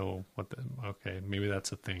don't know okay, maybe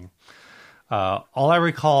that's a thing. All I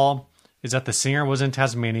recall is that the singer was in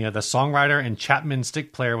Tasmania, the songwriter and Chapman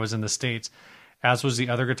stick player was in the States, as was the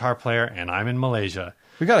other guitar player, and I'm in Malaysia.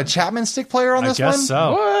 We got a Chapman stick player on this one? I guess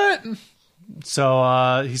so. What?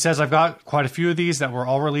 So he says, I've got quite a few of these that were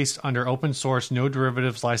all released under open source, no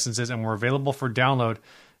derivatives licenses, and were available for download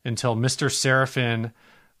until Mr. Seraphin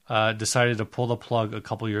decided to pull the plug a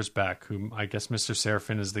couple years back, whom I guess Mr.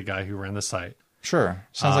 Seraphin is the guy who ran the site. Sure.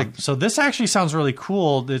 Sounds like... So this actually sounds really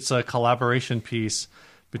cool. It's a collaboration piece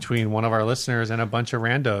between one of our listeners and a bunch of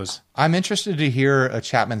randos. I'm interested to hear a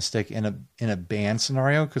Chapman stick in a band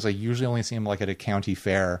scenario, because I usually only see him like at a county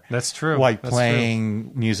fair. That's true. Like That's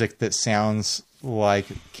playing music that sounds like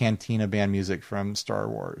cantina band music from Star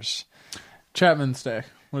Wars. Chapman stick.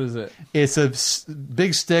 What is it? It's a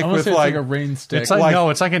big stick I with it's like a rain stick. It's like,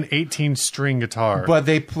 no, it's like an 18-string guitar. But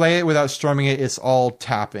they play it without strumming it. It's all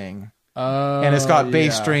tapping. And it's got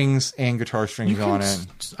bass strings and guitar strings on it.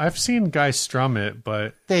 I've seen guys strum it,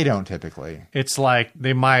 but They don't typically. it's like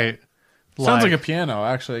they might. Sounds like a piano,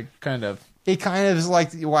 actually, kind of. It kind of is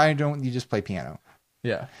like, why don't you just play piano?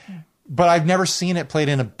 Yeah. But I've never seen it played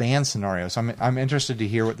in a band scenario, so I'm interested to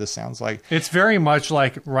hear what this sounds like. It's very much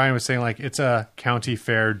like Ryan was saying, like it's a county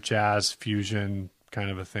fair jazz fusion kind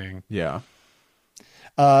of a thing. Yeah.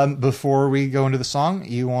 Before we go into the song,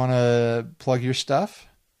 you want to plug your stuff?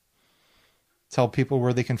 Tell people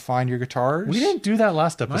where they can find your guitars? We didn't do that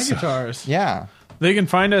last My episode. guitars. Yeah. They can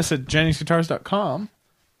find us at jenningsguitars.com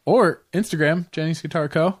or Instagram, Jennings Guitar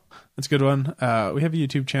Co. That's a good one. We have a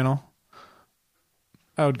YouTube channel.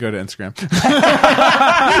 I would go to Instagram.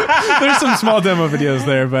 There's some small demo videos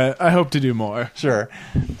there, but I hope to do more. Sure.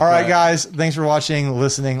 All right, guys. Thanks for watching,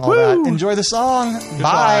 listening, all that. Enjoy the song.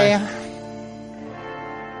 Goodbye. Bye.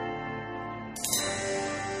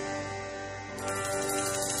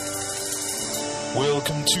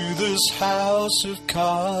 Welcome to this house of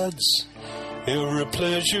cards. Every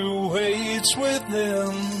pleasure waits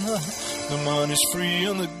within. The money's free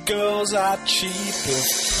and the girls are cheap.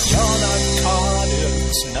 If you're not carded,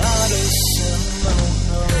 it's not a sin, no,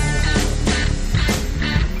 no.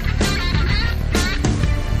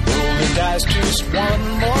 Rolling dice just one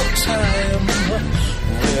more time.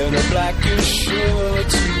 Red or black is sure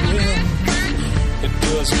to win. It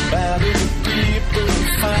doesn't matter the people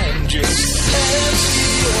find, just hands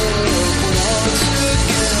up once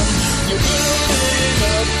again. You're building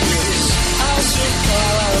up this house of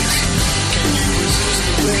cards. Can you resist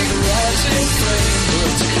the red rising flame?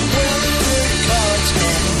 But when the cards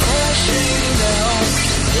come crashing down,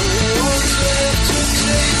 no one's left to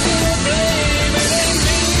take the blame. It ain't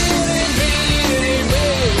me, it ain't me, it ain't me.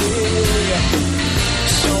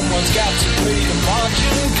 Someone's got to pay the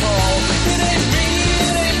margin call. It ain't me,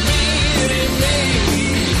 it ain't me, it ain't me.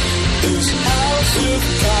 This house of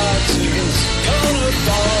cards is gonna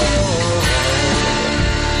fall.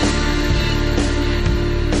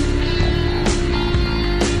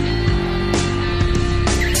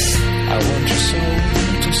 I want your soul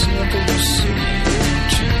to simple to see,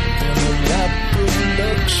 cheap in a lap of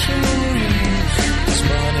luxury. There's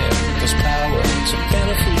money, there's power to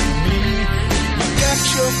benefit me. You got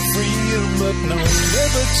your freedom, but no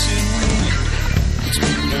liberty. It's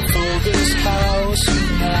moving for this house of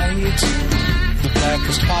night. The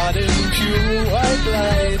blackest heart in pure white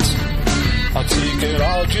light. I'll take it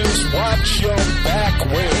all, just watch your back.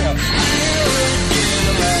 Well, here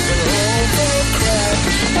again, like an overcrack.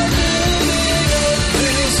 I'm building up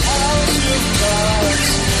this house of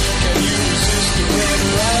cards. Can you resist the red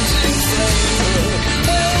rising flame?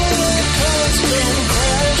 When the cards come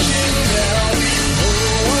crashing down, no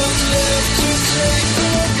one's left to take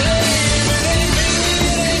the blame. It ain't me,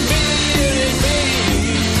 it ain't me, it ain't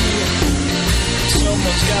me.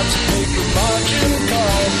 Someone's got to make the margin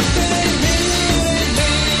call. It ain't me, it ain't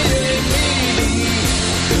me, it ain't me.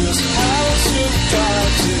 This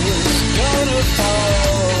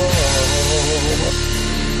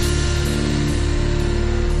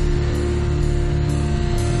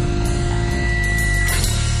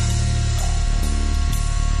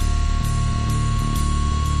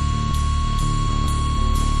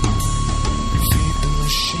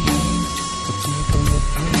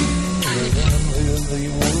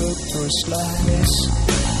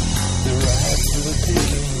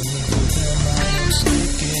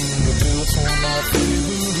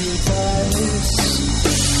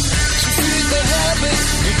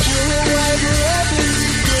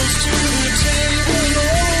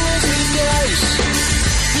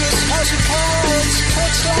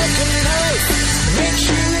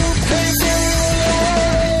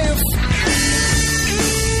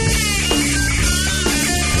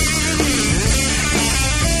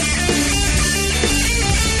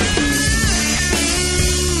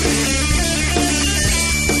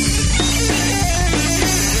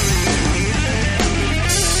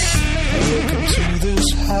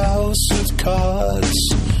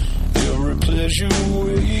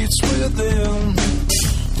them.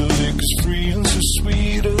 The liquor's free and so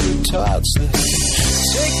sweet of the tots that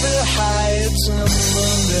take their hides and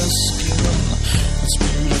run their skin. It's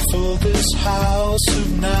beautiful, this house of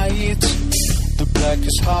night. The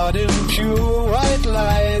blackest heart and pure white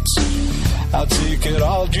lights. I'll take it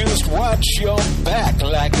all, just watch your back.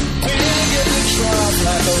 Like a pig in the trough,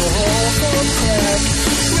 like a hole for crack.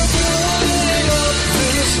 You're building up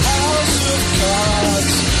this house of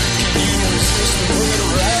cards. Can you resist the weight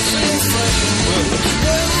of rising flame? But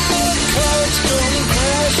when the cards come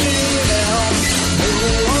crashing down, no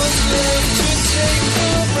one's left to take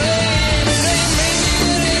the blame. It ain't me,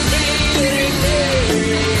 it ain't me, it ain't me.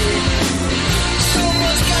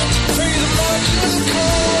 Someone's got to pay the margin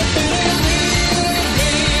call. It ain't me.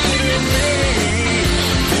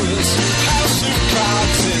 This house of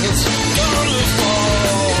cards is gonna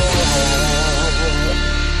fall.